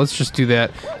thing, so let's just do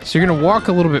that. So you're gonna walk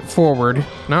a little bit forward,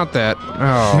 not that.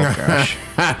 Oh gosh.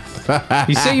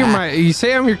 You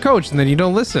say I'm your coach, and then you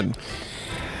don't listen.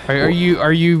 Are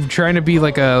you trying to be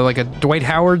like a Dwight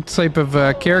Howard type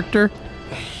of character?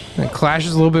 And it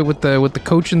clashes a little bit with the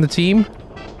coach and the team.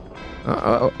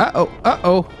 Uh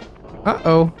oh.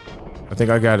 I think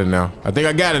I got it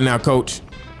now, coach.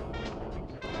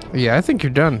 Yeah, I think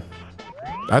you're done.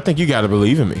 I think you got to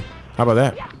believe in me. How about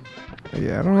that?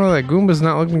 Yeah, I don't know. That Goomba's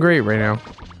not looking great right now.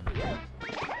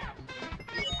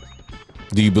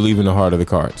 Do you believe in the heart of the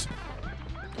cards?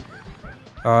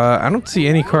 I don't see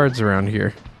any cards around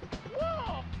here.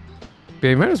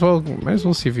 Yeah, you might as well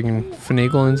see if you can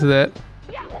finagle into that.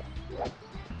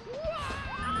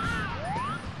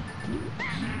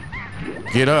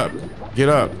 Get up.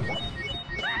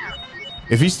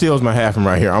 If he steals my half from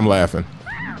right here, I'm laughing.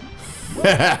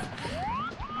 Ah!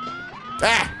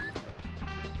 Ah!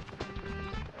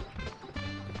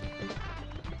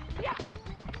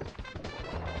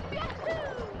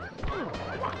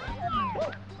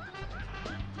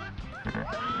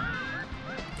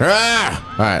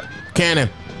 All right, cannon.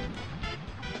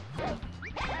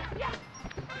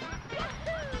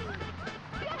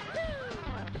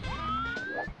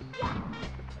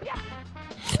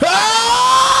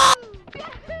 Ah!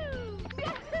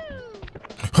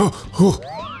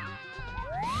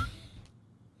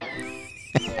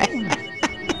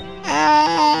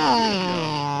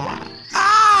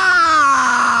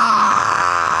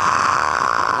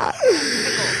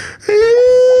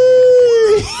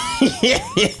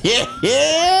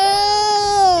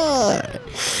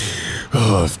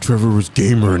 Oh, if Trevor was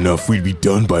gamer enough, we'd be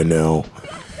done by now.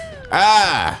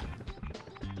 Ah!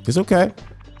 It's okay.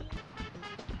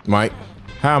 Mike,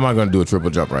 how am I going to do a triple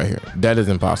jump right here? That is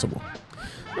impossible.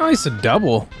 Oh, it's a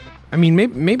double. I mean,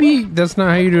 maybe that's not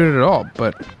how you do it at all,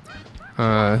 but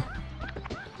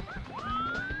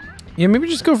yeah, maybe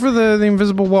just go for the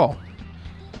invisible wall.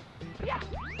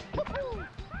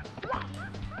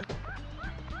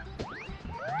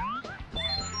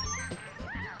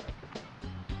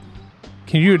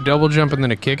 Can you do a double jump and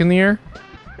then a kick in the air?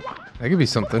 That could be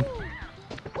something.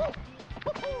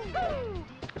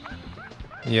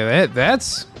 Yeah,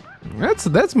 that's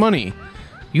money.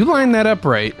 You line that up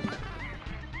right,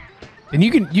 and you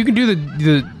can do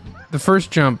the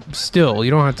first jump still.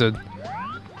 You don't have to.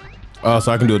 Oh,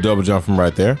 so I can do a double jump from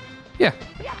right there. Yeah,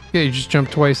 you just jump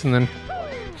twice and then.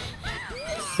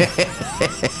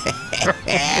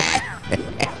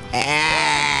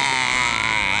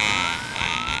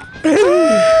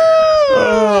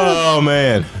 Oh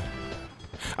man,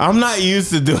 I'm not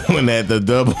used to doing that. The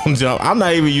double jump. I'm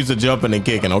not even used to jumping and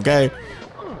kicking. Okay.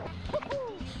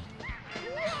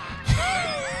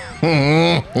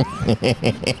 I'm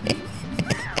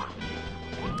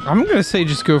gonna say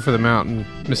just go for the mountain,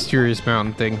 mysterious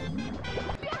mountain thing.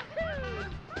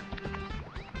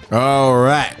 All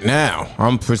right, now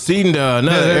I'm proceeding to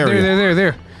another area.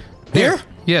 There. Here?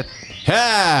 Yeah.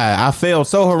 Ah, I failed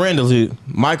so horrendously.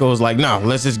 Michael was like, "No,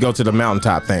 let's just go to the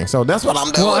mountaintop thing." So that's what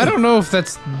I'm doing. Well, I don't know if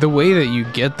that's the way that you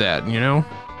get that. You know,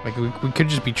 like we could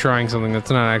just be trying something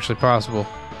that's not actually possible.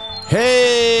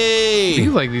 Hey! I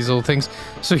do like these little things.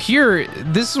 So here,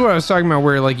 this is what I was talking about,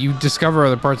 where like you discover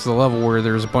other parts of the level where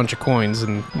there's a bunch of coins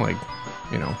and like,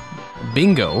 you know,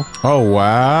 bingo. Oh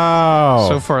wow!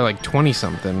 So far, like 20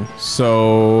 something.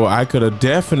 So I could have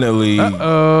definitely.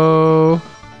 Uh-oh.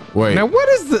 Wait. Now what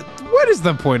is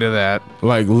the point of that?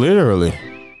 Like literally,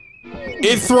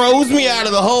 it throws me out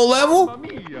of the whole level.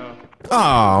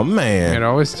 Oh man! It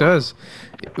always does.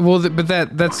 Well, but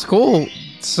that skull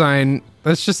sign,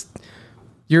 that's just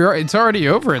it's already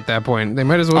over at that point. They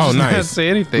might as well just not say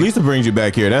anything. At least it brings you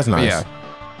back here. That's nice. Yeah.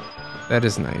 That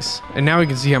is nice. And now we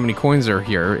can see how many coins are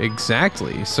here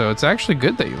exactly. So it's actually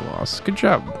good that you lost. Good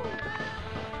job.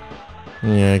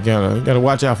 Yeah, gotta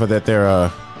watch out for that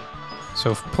there.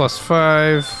 So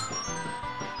 +5.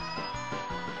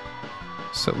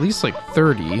 So at least like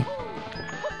 30.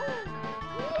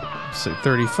 Say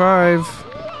 35.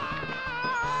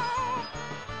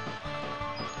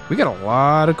 We got a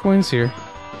lot of coins here.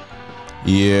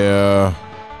 Yeah.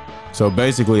 So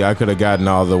basically, I could have gotten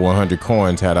all the 100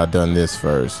 coins had I done this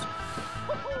first.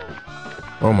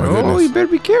 Oh my goodness. Oh, you better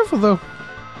be careful though.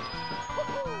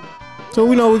 So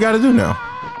we know what we got to do now.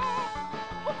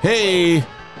 Hey,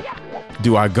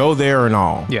 do I go there and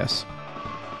all? Yes.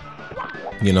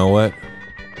 You know what?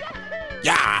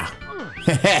 Yeah.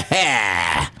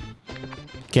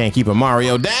 Can't keep a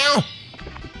Mario down.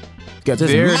 Got this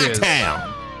There in it my is.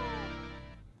 town.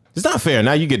 It's not fair.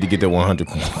 Now you get to get the 100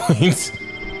 coins.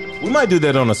 We might do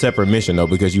that on a separate mission though,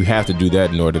 because you have to do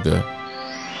that in order to.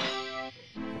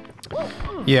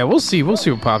 Yeah, we'll see. We'll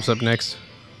see what pops up next.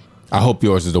 I hope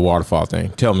yours is the waterfall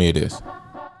thing. Tell me it is.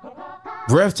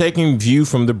 Breathtaking view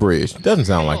from the bridge. Doesn't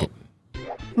sound like it.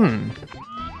 I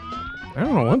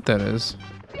don't know what that is.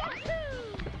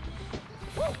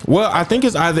 Well, I think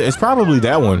it's probably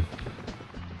that one.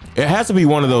 It has to be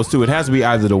one of those two. It has to be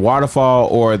either the waterfall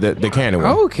or the cannon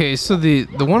one. Oh, okay, so the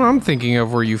one I'm thinking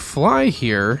of where you fly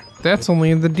here, that's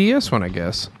only in the DS one, I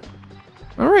guess.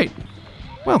 All right.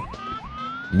 Well,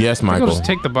 Yes, I'll Michael. just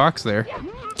take the box there.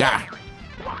 Yeah.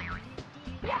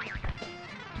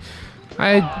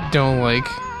 I don't like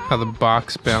how the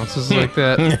box bounces like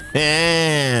that.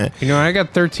 You know, I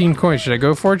got 13 coins. Should I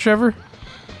go for it, Trevor?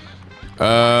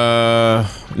 No,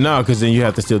 because then you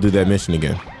have to still do that mission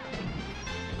again.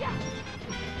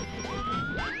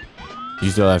 You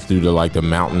still have to do the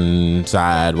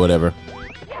mountainside, whatever.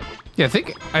 Yeah,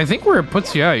 I think where it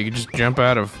puts you out, you can just jump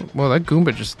out of. Well, that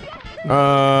Goomba just.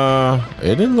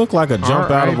 It didn't look like a jump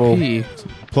outable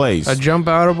place. A jump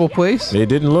outable place? It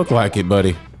didn't look like it,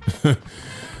 buddy.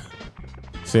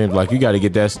 Seems like you got to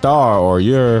get that star, or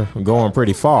you're going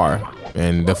pretty far,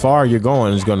 and the far you're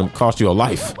going is going to cost you a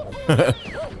life.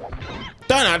 Now,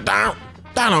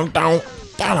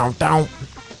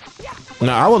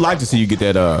 I would like to see you get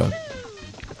that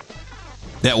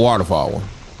that waterfall one.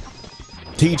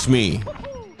 Teach me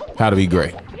how to be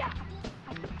great.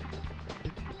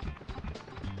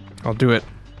 I'll do it.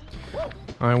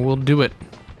 I will do it.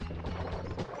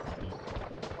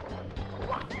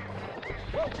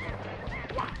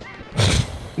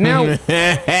 Now, what?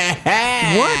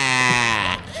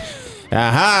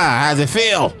 Aha, how's it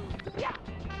feel?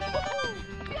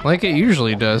 Like it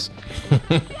usually does.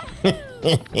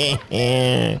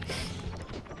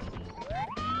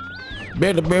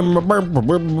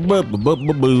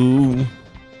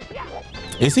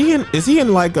 Is he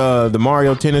in like the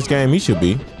Mario tennis game? He should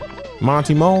be.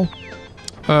 Monty Mole?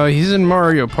 He's in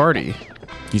Mario Party.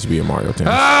 He should be in Mario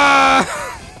tennis. Ah!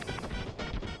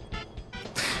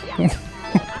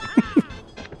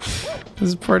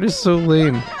 This part is so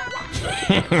lame.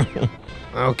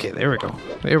 Okay, there we go.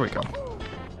 There we go.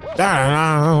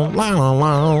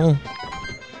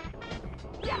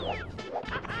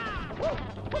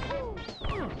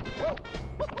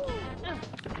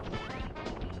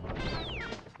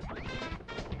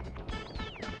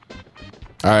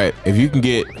 All right, if you can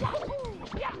get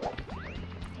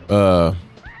a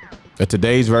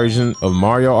today's version of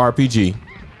Mario RPG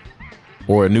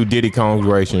or a new Diddy Kong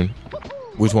version,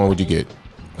 which one would you get?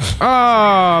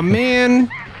 Oh, man.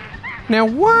 Now,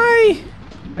 why?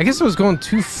 I guess I was going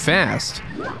too fast.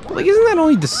 But, like, isn't that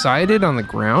only decided on the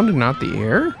ground and not the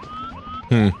air?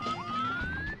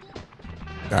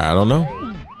 I don't know.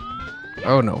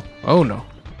 Oh, no. Oh, no.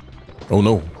 Oh,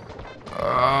 no.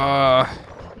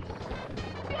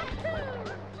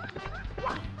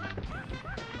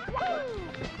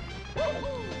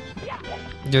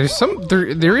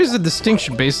 There is a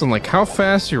distinction based on like how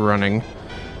fast you're running,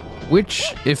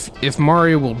 which if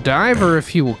Mario will dive or if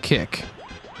he will kick,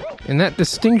 and that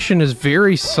distinction is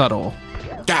very subtle.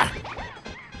 Ah.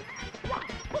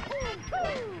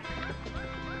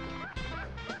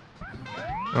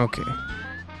 Okay.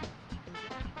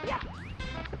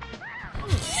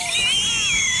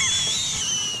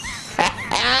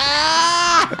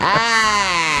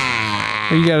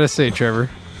 What you gotta say, Trevor?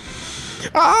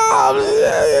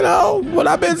 Oh, you know what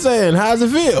I've been saying. How's it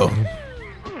feel?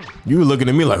 You were looking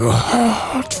at me like,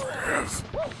 oh,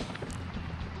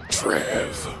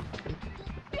 Trev.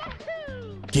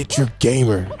 Get your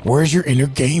gamer. Where's your inner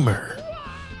gamer?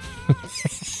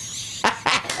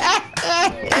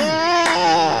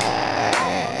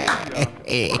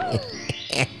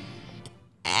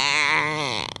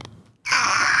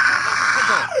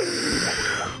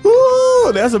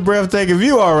 Ooh, that's a breathtaking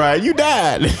view, all right. You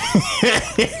died.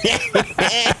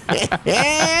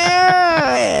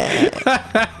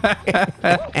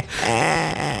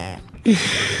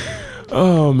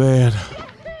 Oh, man.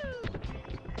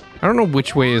 I don't know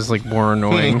which way is like more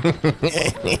annoying.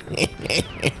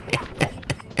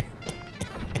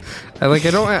 I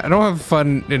don't have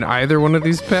fun in either one of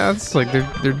these paths. Like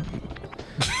they're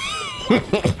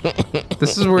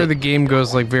This is where the game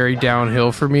goes like very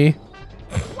downhill for me.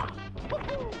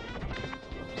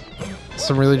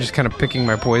 So I'm really just kind of picking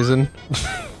my poison.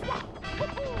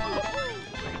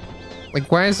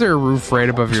 Like, why is there a roof right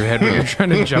above your head when you're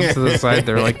trying to jump to the side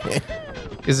there? Like,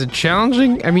 is it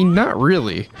challenging? I mean, not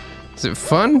really. Is it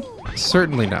fun?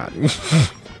 Certainly not.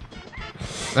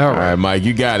 All right, Mike,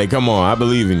 you got it. Come on, I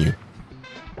believe in you.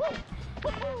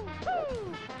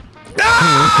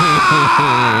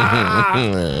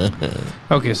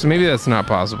 Okay, so maybe that's not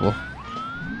possible.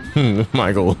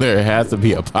 Michael, there has to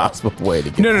be a possible way to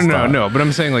get No, but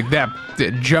I'm saying like that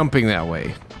jumping that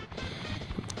way.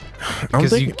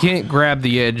 Because you can't grab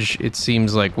the edge, it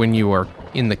seems like, when you are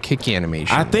in the kick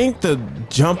animation. I think the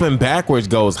jumping backwards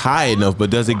goes high enough, but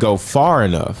does it go far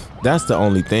enough? That's the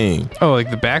only thing. Oh, like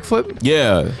the backflip?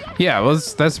 Yeah. Yeah, well,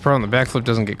 that's the problem. The backflip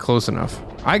doesn't get close enough.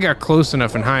 I got close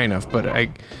enough and high enough, but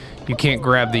you can't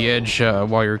grab the edge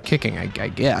while you're kicking, I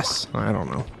guess. I don't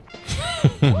know.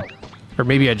 Or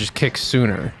maybe I just kick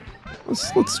sooner.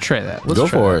 Let's try that. Go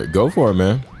for it. Go for it,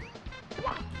 man.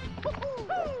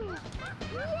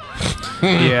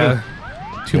 Yeah.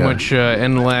 Too much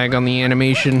end lag on the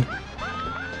animation.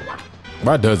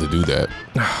 Why does it do that?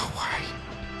 Oh,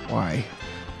 why?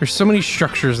 There's so many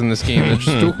structures in this game that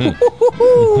just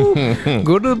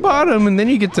go to the bottom and then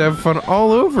you get to have fun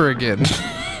all over again.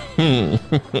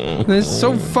 It's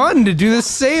so fun to do the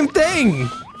same thing.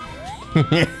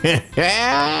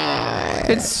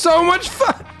 It's so much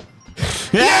fun.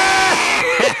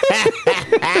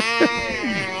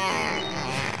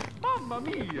 Mamma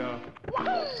mia!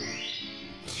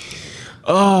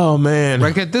 Oh man.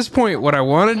 Like at this point, what I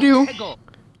want to do,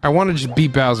 I want to just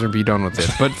beat Bowser and be done with it.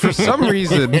 But for some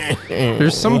reason,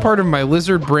 there's some part of my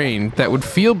lizard brain that would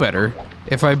feel better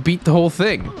if I beat the whole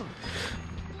thing.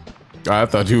 I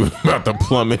thought you were about to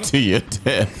plummet to your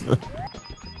death.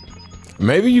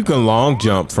 Maybe you can long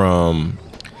jump from.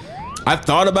 I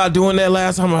thought about doing that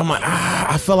last time. I'm like,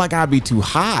 I feel like I'd be too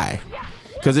high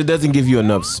because it doesn't give you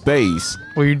enough space.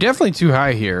 Well, you're definitely too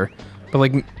high here, but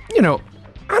like, you know,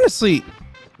 honestly,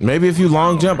 maybe if you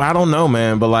long jump, I don't know,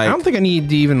 man. But like, I don't think I need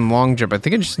to even long jump. I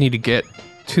think I just need to get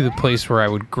to the place where I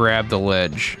would grab the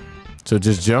ledge. So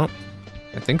just jump.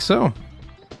 I think so.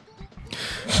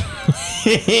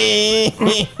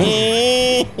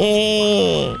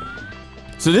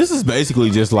 So this is basically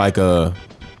just like a.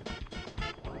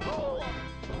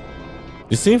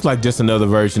 It seems like just another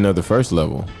version of the first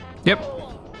level. Yep.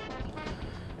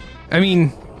 I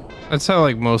mean, that's how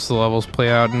like most of the levels play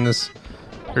out in this.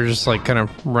 They're just like kind of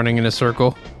running in a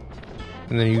circle,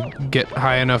 and then you get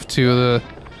high enough to the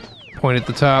point at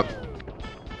the top.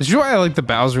 This is why I like the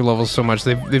Bowser levels so much.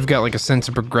 They've got like a sense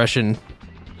of progression.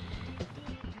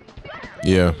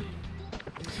 Yeah.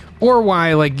 Or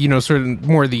why, like, you know, sort of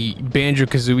more the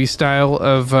Banjo-Kazooie style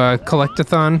of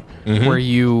Collectathon, where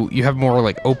you have more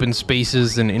like open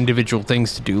spaces and individual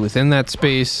things to do within that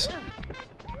space.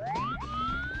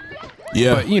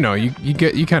 Yeah. But you know, you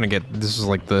kind of get, this is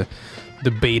like the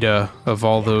beta of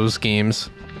all those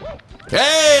games.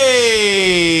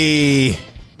 Hey!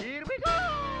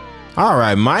 All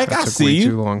right, Mike, That I took see way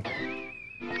you. too long.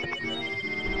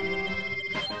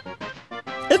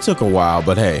 It took a while,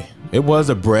 but hey, it was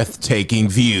a breathtaking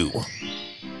view.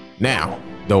 Now,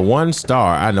 the 1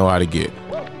 star I know how to get.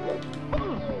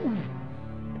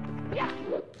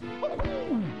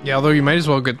 Yeah, although you might as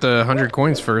well get the 100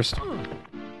 coins first.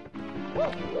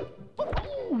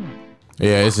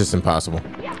 Yeah, it's just impossible.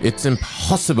 It's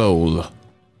impossible.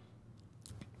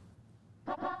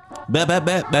 Ba ba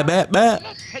ba ba ba ba.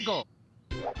 Let's go.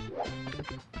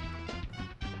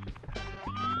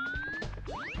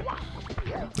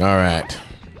 All right.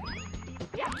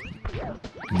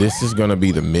 This is gonna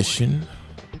be the mission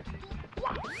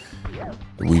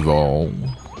we've all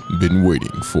been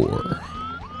waiting for.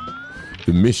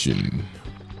 The mission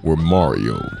where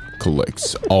Mario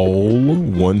collects all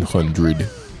 100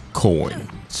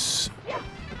 coins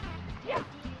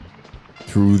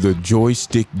through the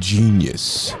joystick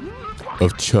genius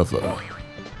of Chava.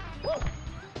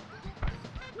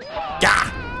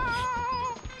 Gah!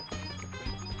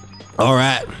 All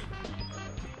right.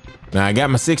 Now I got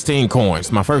my 16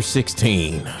 coins, my first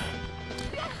 16.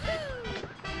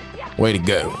 Way to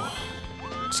go.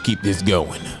 Let's keep this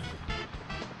going.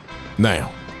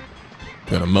 Now,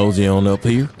 gonna mosey on up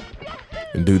here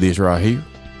and do this right here.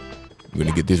 I'm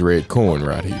gonna get this red coin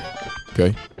right here.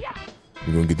 Okay?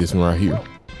 We're gonna get this one right here.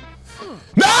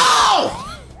 No!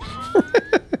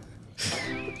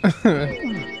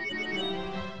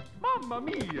 Mamma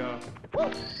mia!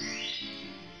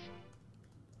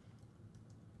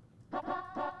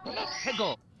 Let's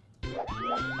go.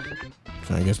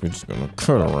 So I guess we're just gonna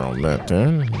cut around that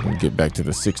then. And get back to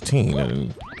the 16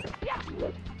 and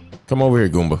come over here,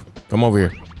 Goomba. Come over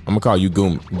here. I'm gonna call you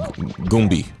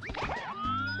Goomby.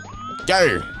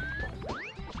 Yo.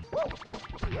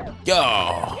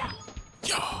 Yo.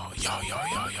 Yo, yo, yo,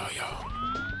 yo, yo, yo.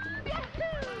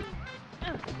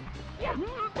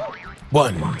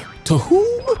 1, 2,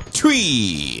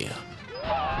 3.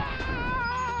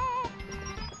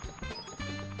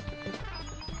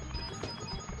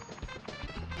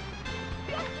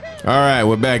 All right,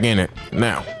 we're back in it.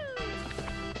 Now,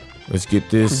 let's get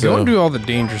this. Go and do all the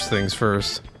dangerous things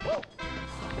first.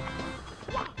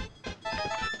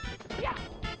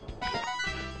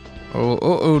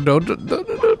 Oh, don't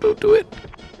do it.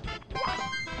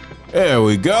 There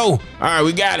we go. All right,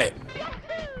 we got it.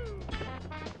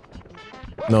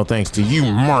 No thanks to you,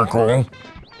 Marco.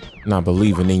 Not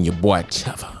believing in your boy,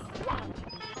 Chava.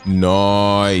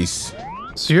 Nice.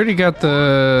 So you already got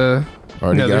the...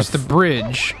 Already got there's the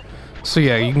bridge. So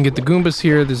yeah, you can get the Goombas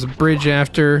here. There's a bridge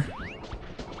after.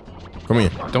 Come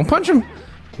here. Don't punch them.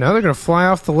 Now they're gonna fly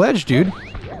off the ledge, dude.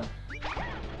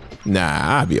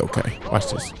 Nah, I'll be okay.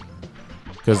 Watch this.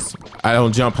 Because I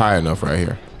don't jump high enough right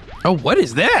here. Oh, what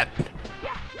is that?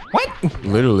 What?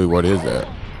 Literally, what is that?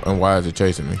 And why is it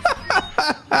chasing me?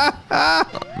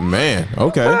 Man,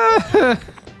 okay.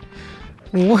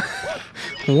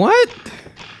 What?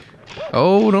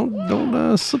 Oh,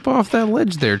 don't slip off that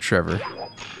ledge there, Trevor.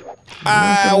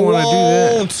 I don't wanna do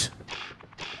that. won't.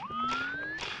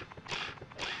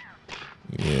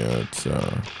 Yeah, let's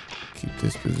keep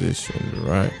this positioned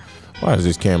right. Why is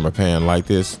this camera pan like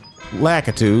this?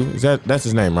 Lakitu, that's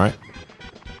his name, right?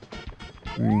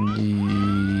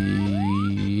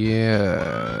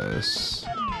 Yes.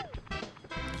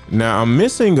 Now I'm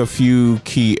missing a few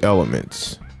key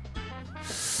elements.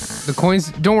 The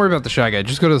coins. Don't worry about the Shy Guy.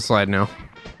 Just go to the slide now.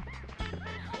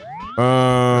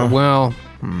 Well,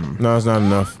 no, it's not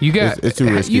enough. you got. It's too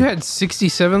risky. You had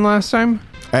 67 last time.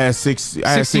 I had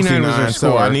 69 was 69, so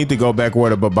score. I need to go back where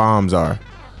the bombs are.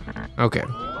 Okay.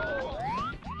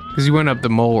 Because you went up the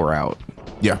mole route.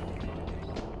 Yeah.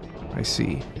 I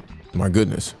see. My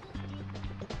goodness.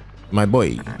 My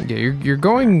boy. Yeah, you're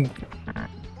going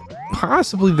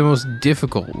possibly the most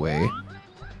difficult way.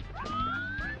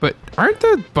 But aren't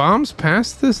the bombs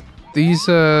past these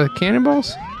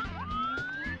cannonballs?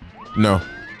 No.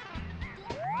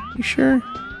 You sure?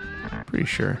 Pretty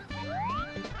sure.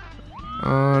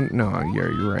 No, yeah,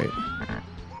 you're right.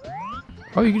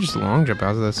 Oh, you can just long jump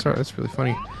out of that start. That's really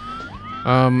funny.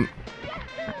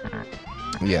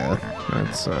 Yeah,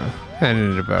 that's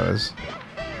ended about as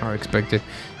I expected.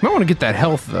 You might want to get that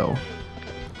health though.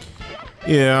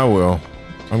 Yeah, I will.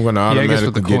 I'm gonna automatically I guess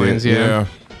with the get coins, it. yeah.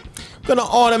 I'm gonna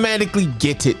automatically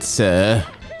get it, sir.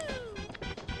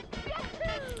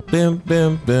 Bim,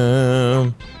 bim,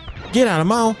 bim. Get out of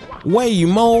my way, you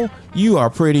mole. You are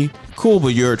pretty cool, but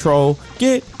you're a troll.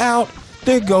 Get out.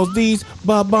 There goes these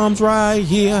bombs right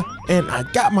here. And I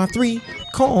got my 3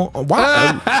 coins.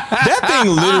 Wow. That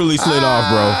thing literally slid off,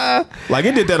 bro. Like,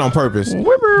 it did that on purpose.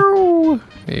 Wibberoo.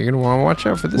 You're gonna want to watch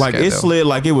out for this Like, guy, it though. slid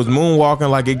like it was moonwalking,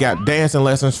 like it got dancing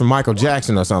lessons from Michael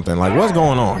Jackson or something. Like, what's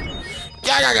going on?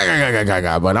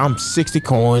 But I'm 60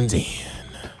 coins in.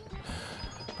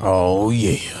 Oh,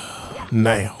 yeah.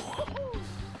 Now.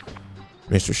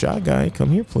 Mr. Shy Guy,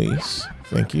 come here, please.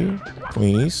 Thank you.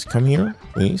 Please, come here.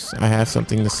 Please. I have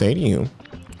something to say to you.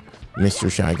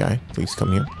 Mr. Shy Guy, please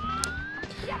come here.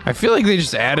 I feel like they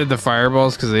just added the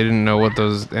fireballs because they didn't know what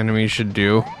those enemies should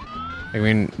do. I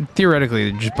mean,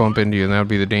 theoretically, they just bump into you and that would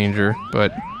be the danger,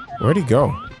 but... Where'd he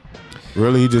go?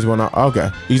 Really? He just went out? Okay.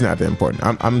 He's not that important.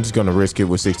 I'm just going to risk it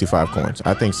with 65 coins.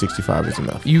 I think 65 is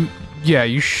enough. Yeah,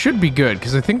 you should be good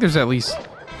because I think there's at least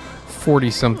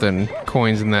 40-something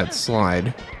coins in that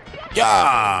slide.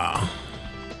 Yeah.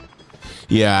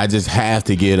 Yeah, I just have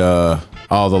to get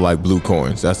all the like blue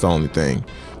coins. That's the only thing.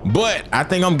 But I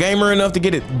think I'm gamer enough to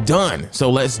get it done. So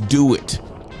let's do it.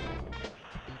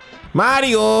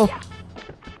 Mario.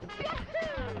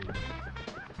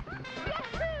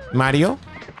 Mario?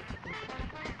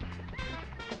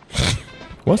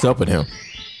 What's up with him?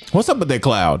 What's up with that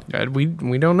cloud? We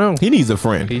don't know. He needs a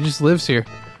friend. He just lives here.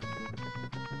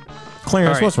 Clarence,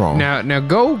 All right, what's wrong? Now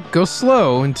go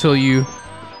slow until you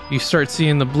start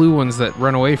seeing the blue ones that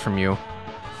run away from you.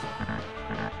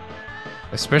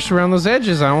 Especially around those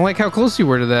edges. I don't like how close you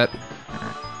were to that.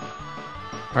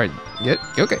 All right. Yep.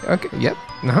 Okay. Yep.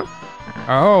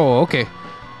 Oh, okay.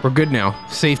 We're good now.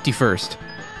 Safety first.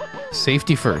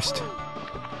 Safety first.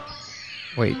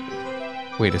 Wait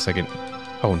a second.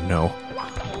 Oh no.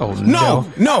 Oh no.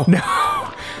 No.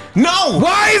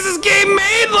 Why is this game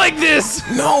made like this?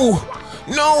 No.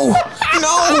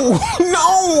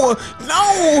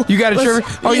 You got it, Trevor.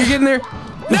 Oh, you're getting there.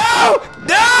 No.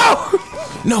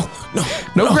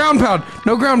 No ground pound.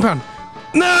 No ground pound.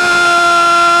 No.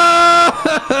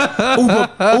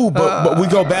 but we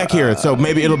go back here, so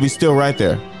maybe it'll be still right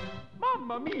there.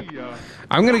 Mamma mia!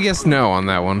 I'm gonna guess no on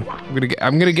that one.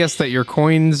 I'm gonna guess that your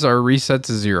coins are reset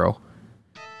to 0.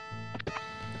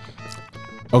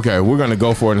 Okay, we're gonna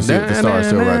go for it and see if the star is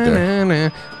still right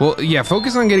there. Well, yeah,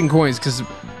 focus on getting coins because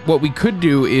what we could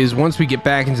do is once we get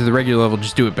back into the regular level,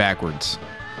 just do it backwards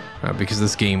because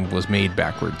this game was made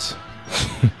backwards.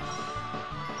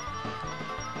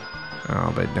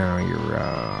 Oh, but now you're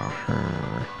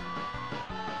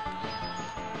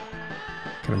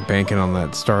kind of banking on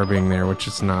that star being there, which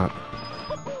it's not.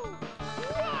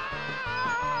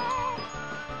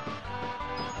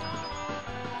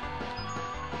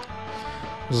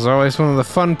 This is always one of the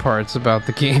fun parts about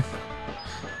the game.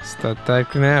 Is that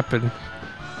can happen.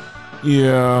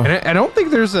 Yeah. And I don't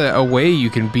think there's a way you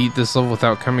can beat this level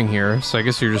without coming here. So I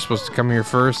guess you're just supposed to come here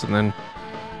first and then...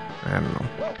 I don't know.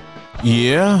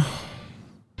 Yeah.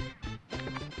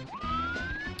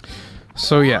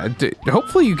 So yeah,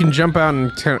 hopefully you can jump out in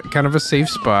kind of a safe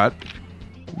spot.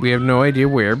 We have no idea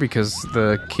where because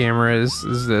the camera is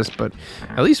this, but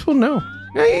at least we'll know.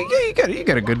 Yeah, you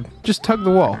got a good... Just tug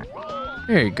the wall.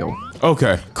 There you go.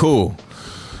 Okay, cool.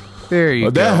 There you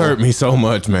go. That hurt me so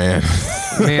much, man.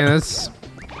 Man, that's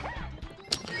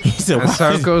That's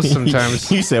how it goes sometimes.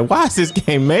 He said, "Why is this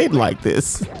game made like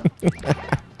this?"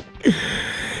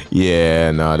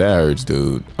 Yeah, no, that hurts,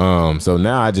 dude. So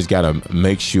now I just gotta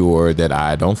make sure that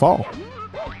I don't fall.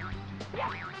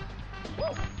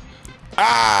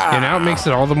 Ah! And now it makes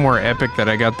it all the more epic that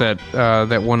I got that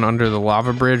that one under the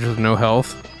lava bridge with no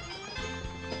health.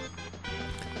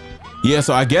 Yeah,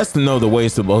 so I guess to know the way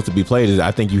it's supposed to be played is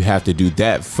I think you have to do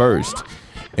that first,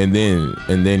 and then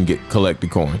collect the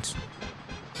coins.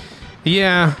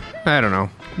 Yeah, I don't know.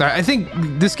 I think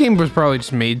this game was probably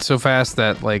just made so fast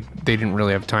that like they didn't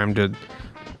really have time to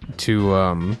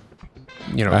you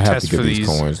know, test for these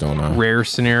coins, don't I? Rare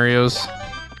scenarios.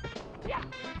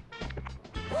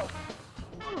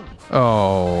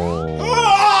 Oh.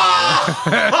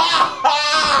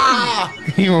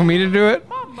 You want me to do it?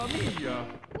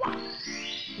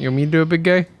 You want me to do it, big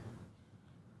guy?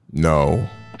 No.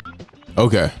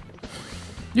 Okay.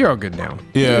 You're all good now.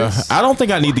 Yeah, Yes. I don't think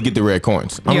I need to get the red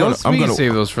coins. I'm gonna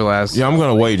save those for last. Yeah, I'm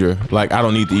gonna wager. Like, I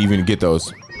don't need to even get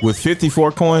those. With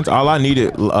 54 coins, all I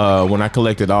needed when I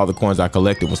collected all the coins I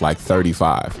collected was like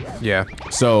 35. Yeah.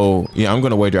 So yeah, I'm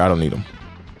gonna wager I don't need them.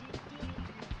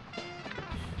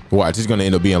 Watch, it's gonna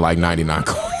end up being like 99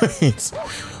 coins.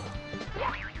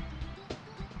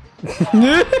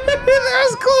 That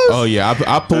was close. Oh yeah,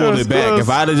 I pulled it back. Close. If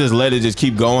I'd have just let it just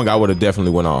keep going, I would have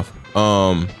definitely went off.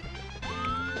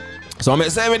 So I'm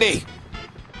at 70.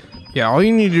 Yeah, all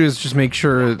you need to do is just make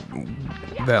sure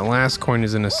that last coin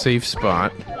is in a safe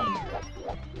spot.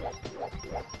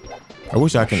 I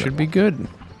wish I could. Should be good.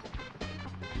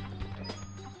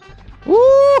 Woo!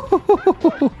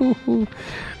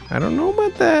 I don't know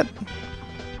about that.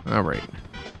 All right.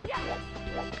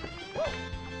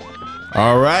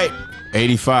 All right,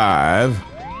 85.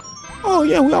 Oh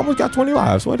yeah, we almost got 20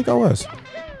 lives. Where'd it go, us?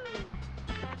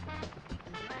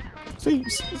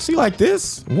 See, like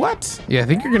this? What? Yeah, I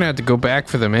think you're gonna have to go back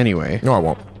for them anyway. No, I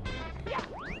won't.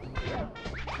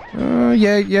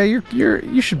 Yeah,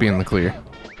 you should be in the clear.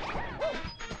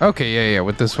 Okay, yeah,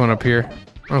 with this one up here.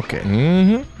 Okay.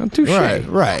 Mm-hmm. Touche.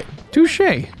 Right. Touche.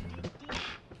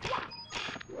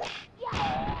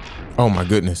 Oh my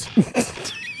goodness.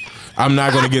 I'm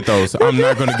not gonna get those. I'm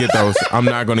not gonna get those. I'm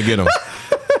not gonna get them.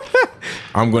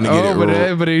 I'm gonna get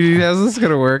it. But how's this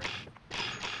gonna work?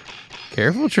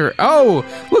 Careful, sure. Oh,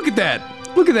 look at that!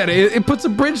 Look at that! It puts a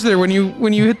bridge there when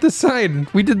you hit the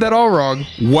side. We did that all wrong.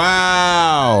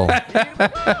 Wow.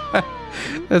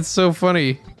 That's so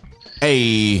funny.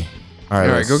 Hey. All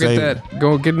right, go get that.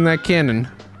 Go get in that cannon.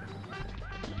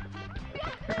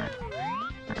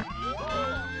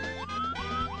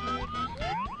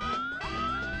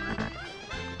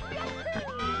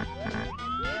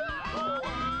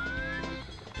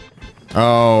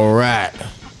 All right.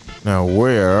 Now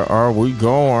where are we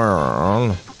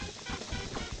going?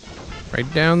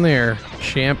 Right down there,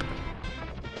 champ.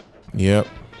 Yep.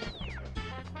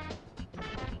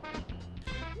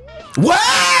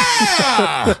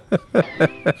 Wow!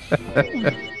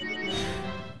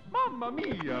 Mamma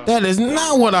mia! That is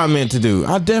not what I meant to do.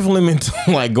 I definitely meant to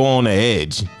like go on the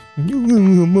edge.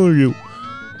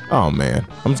 Oh man,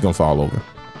 I'm just gonna fall over.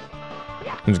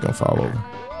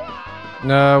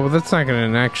 No, well that's not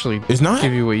gonna actually It's not?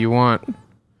 give you what you want.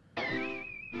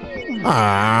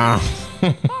 Ah.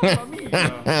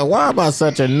 Why am I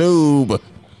such a noob?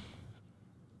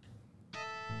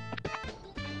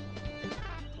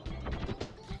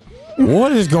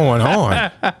 What is going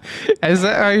on? Is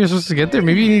that how you're supposed to get there?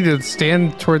 Maybe you need to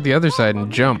stand toward the other side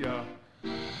and jump. A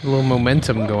little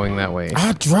momentum going that way.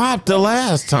 I dropped the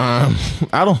last time.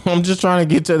 I'm just trying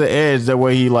to get to the edge. That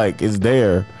way he like is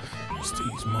there. It's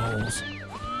these moles.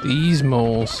 These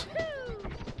moles.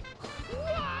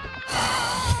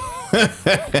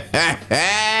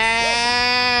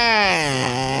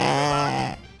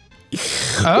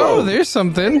 Oh, there's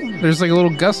something. There's like a little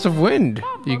gust of wind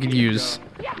you could use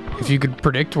if you could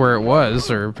predict where it was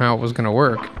or how it was gonna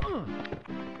work.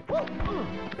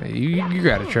 You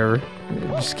got it, Trevor.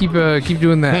 Just keep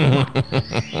doing that.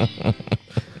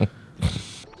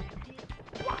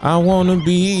 I wanna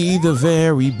be the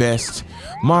very best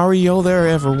Mario there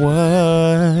ever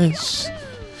was.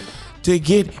 To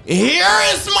get here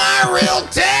is my real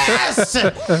test.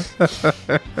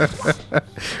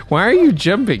 Why are you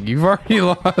jumping? You've already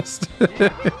lost.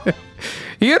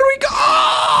 Here we go.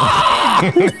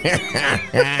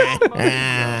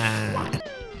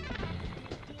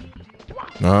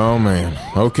 Oh man.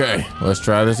 Okay, let's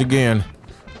try this again.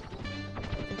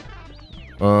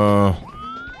 How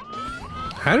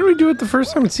did we do it the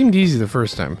first time? It seemed easy the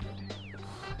first time.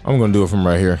 I'm gonna do it from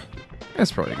right here.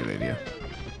 That's probably a good idea.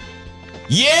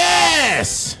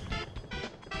 Yes!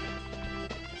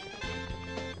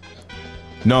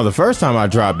 No, the first time I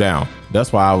dropped down.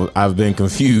 That's why I've been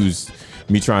confused.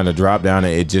 Me trying to drop down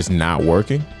and it just not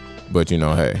working. But you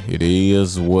know, hey, it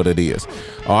is what it is.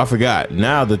 Oh, I forgot.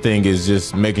 Now the thing is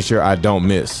just making sure I don't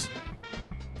miss.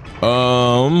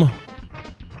 I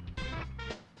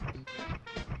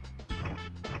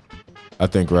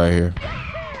think right here.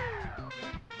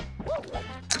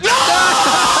 No!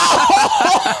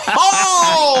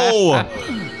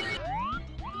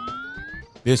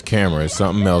 This camera is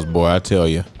something else, boy, I tell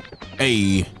you.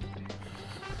 Hey.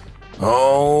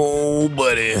 Oh,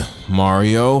 buddy.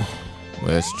 Mario,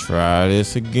 let's try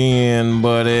this again,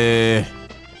 buddy.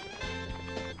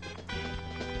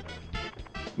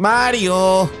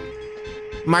 Mario.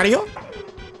 Mario?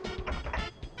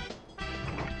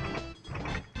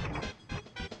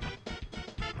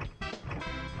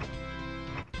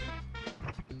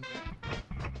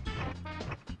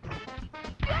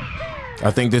 I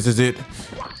think this is it.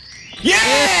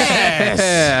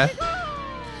 Yes!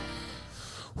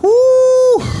 Woo!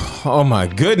 Oh my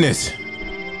goodness.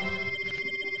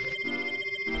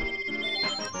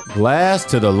 Blast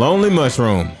to the lonely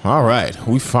mushroom. All right,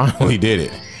 we finally did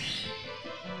it.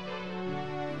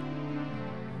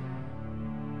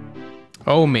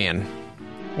 Oh man.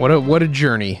 What a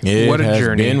journey. What a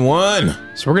journey. Been one.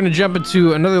 So we're gonna jump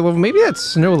into another level. Maybe that's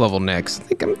snow level next.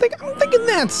 I'm thinking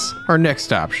that's our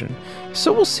next option.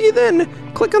 So we'll see you then.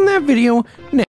 Click on that video next.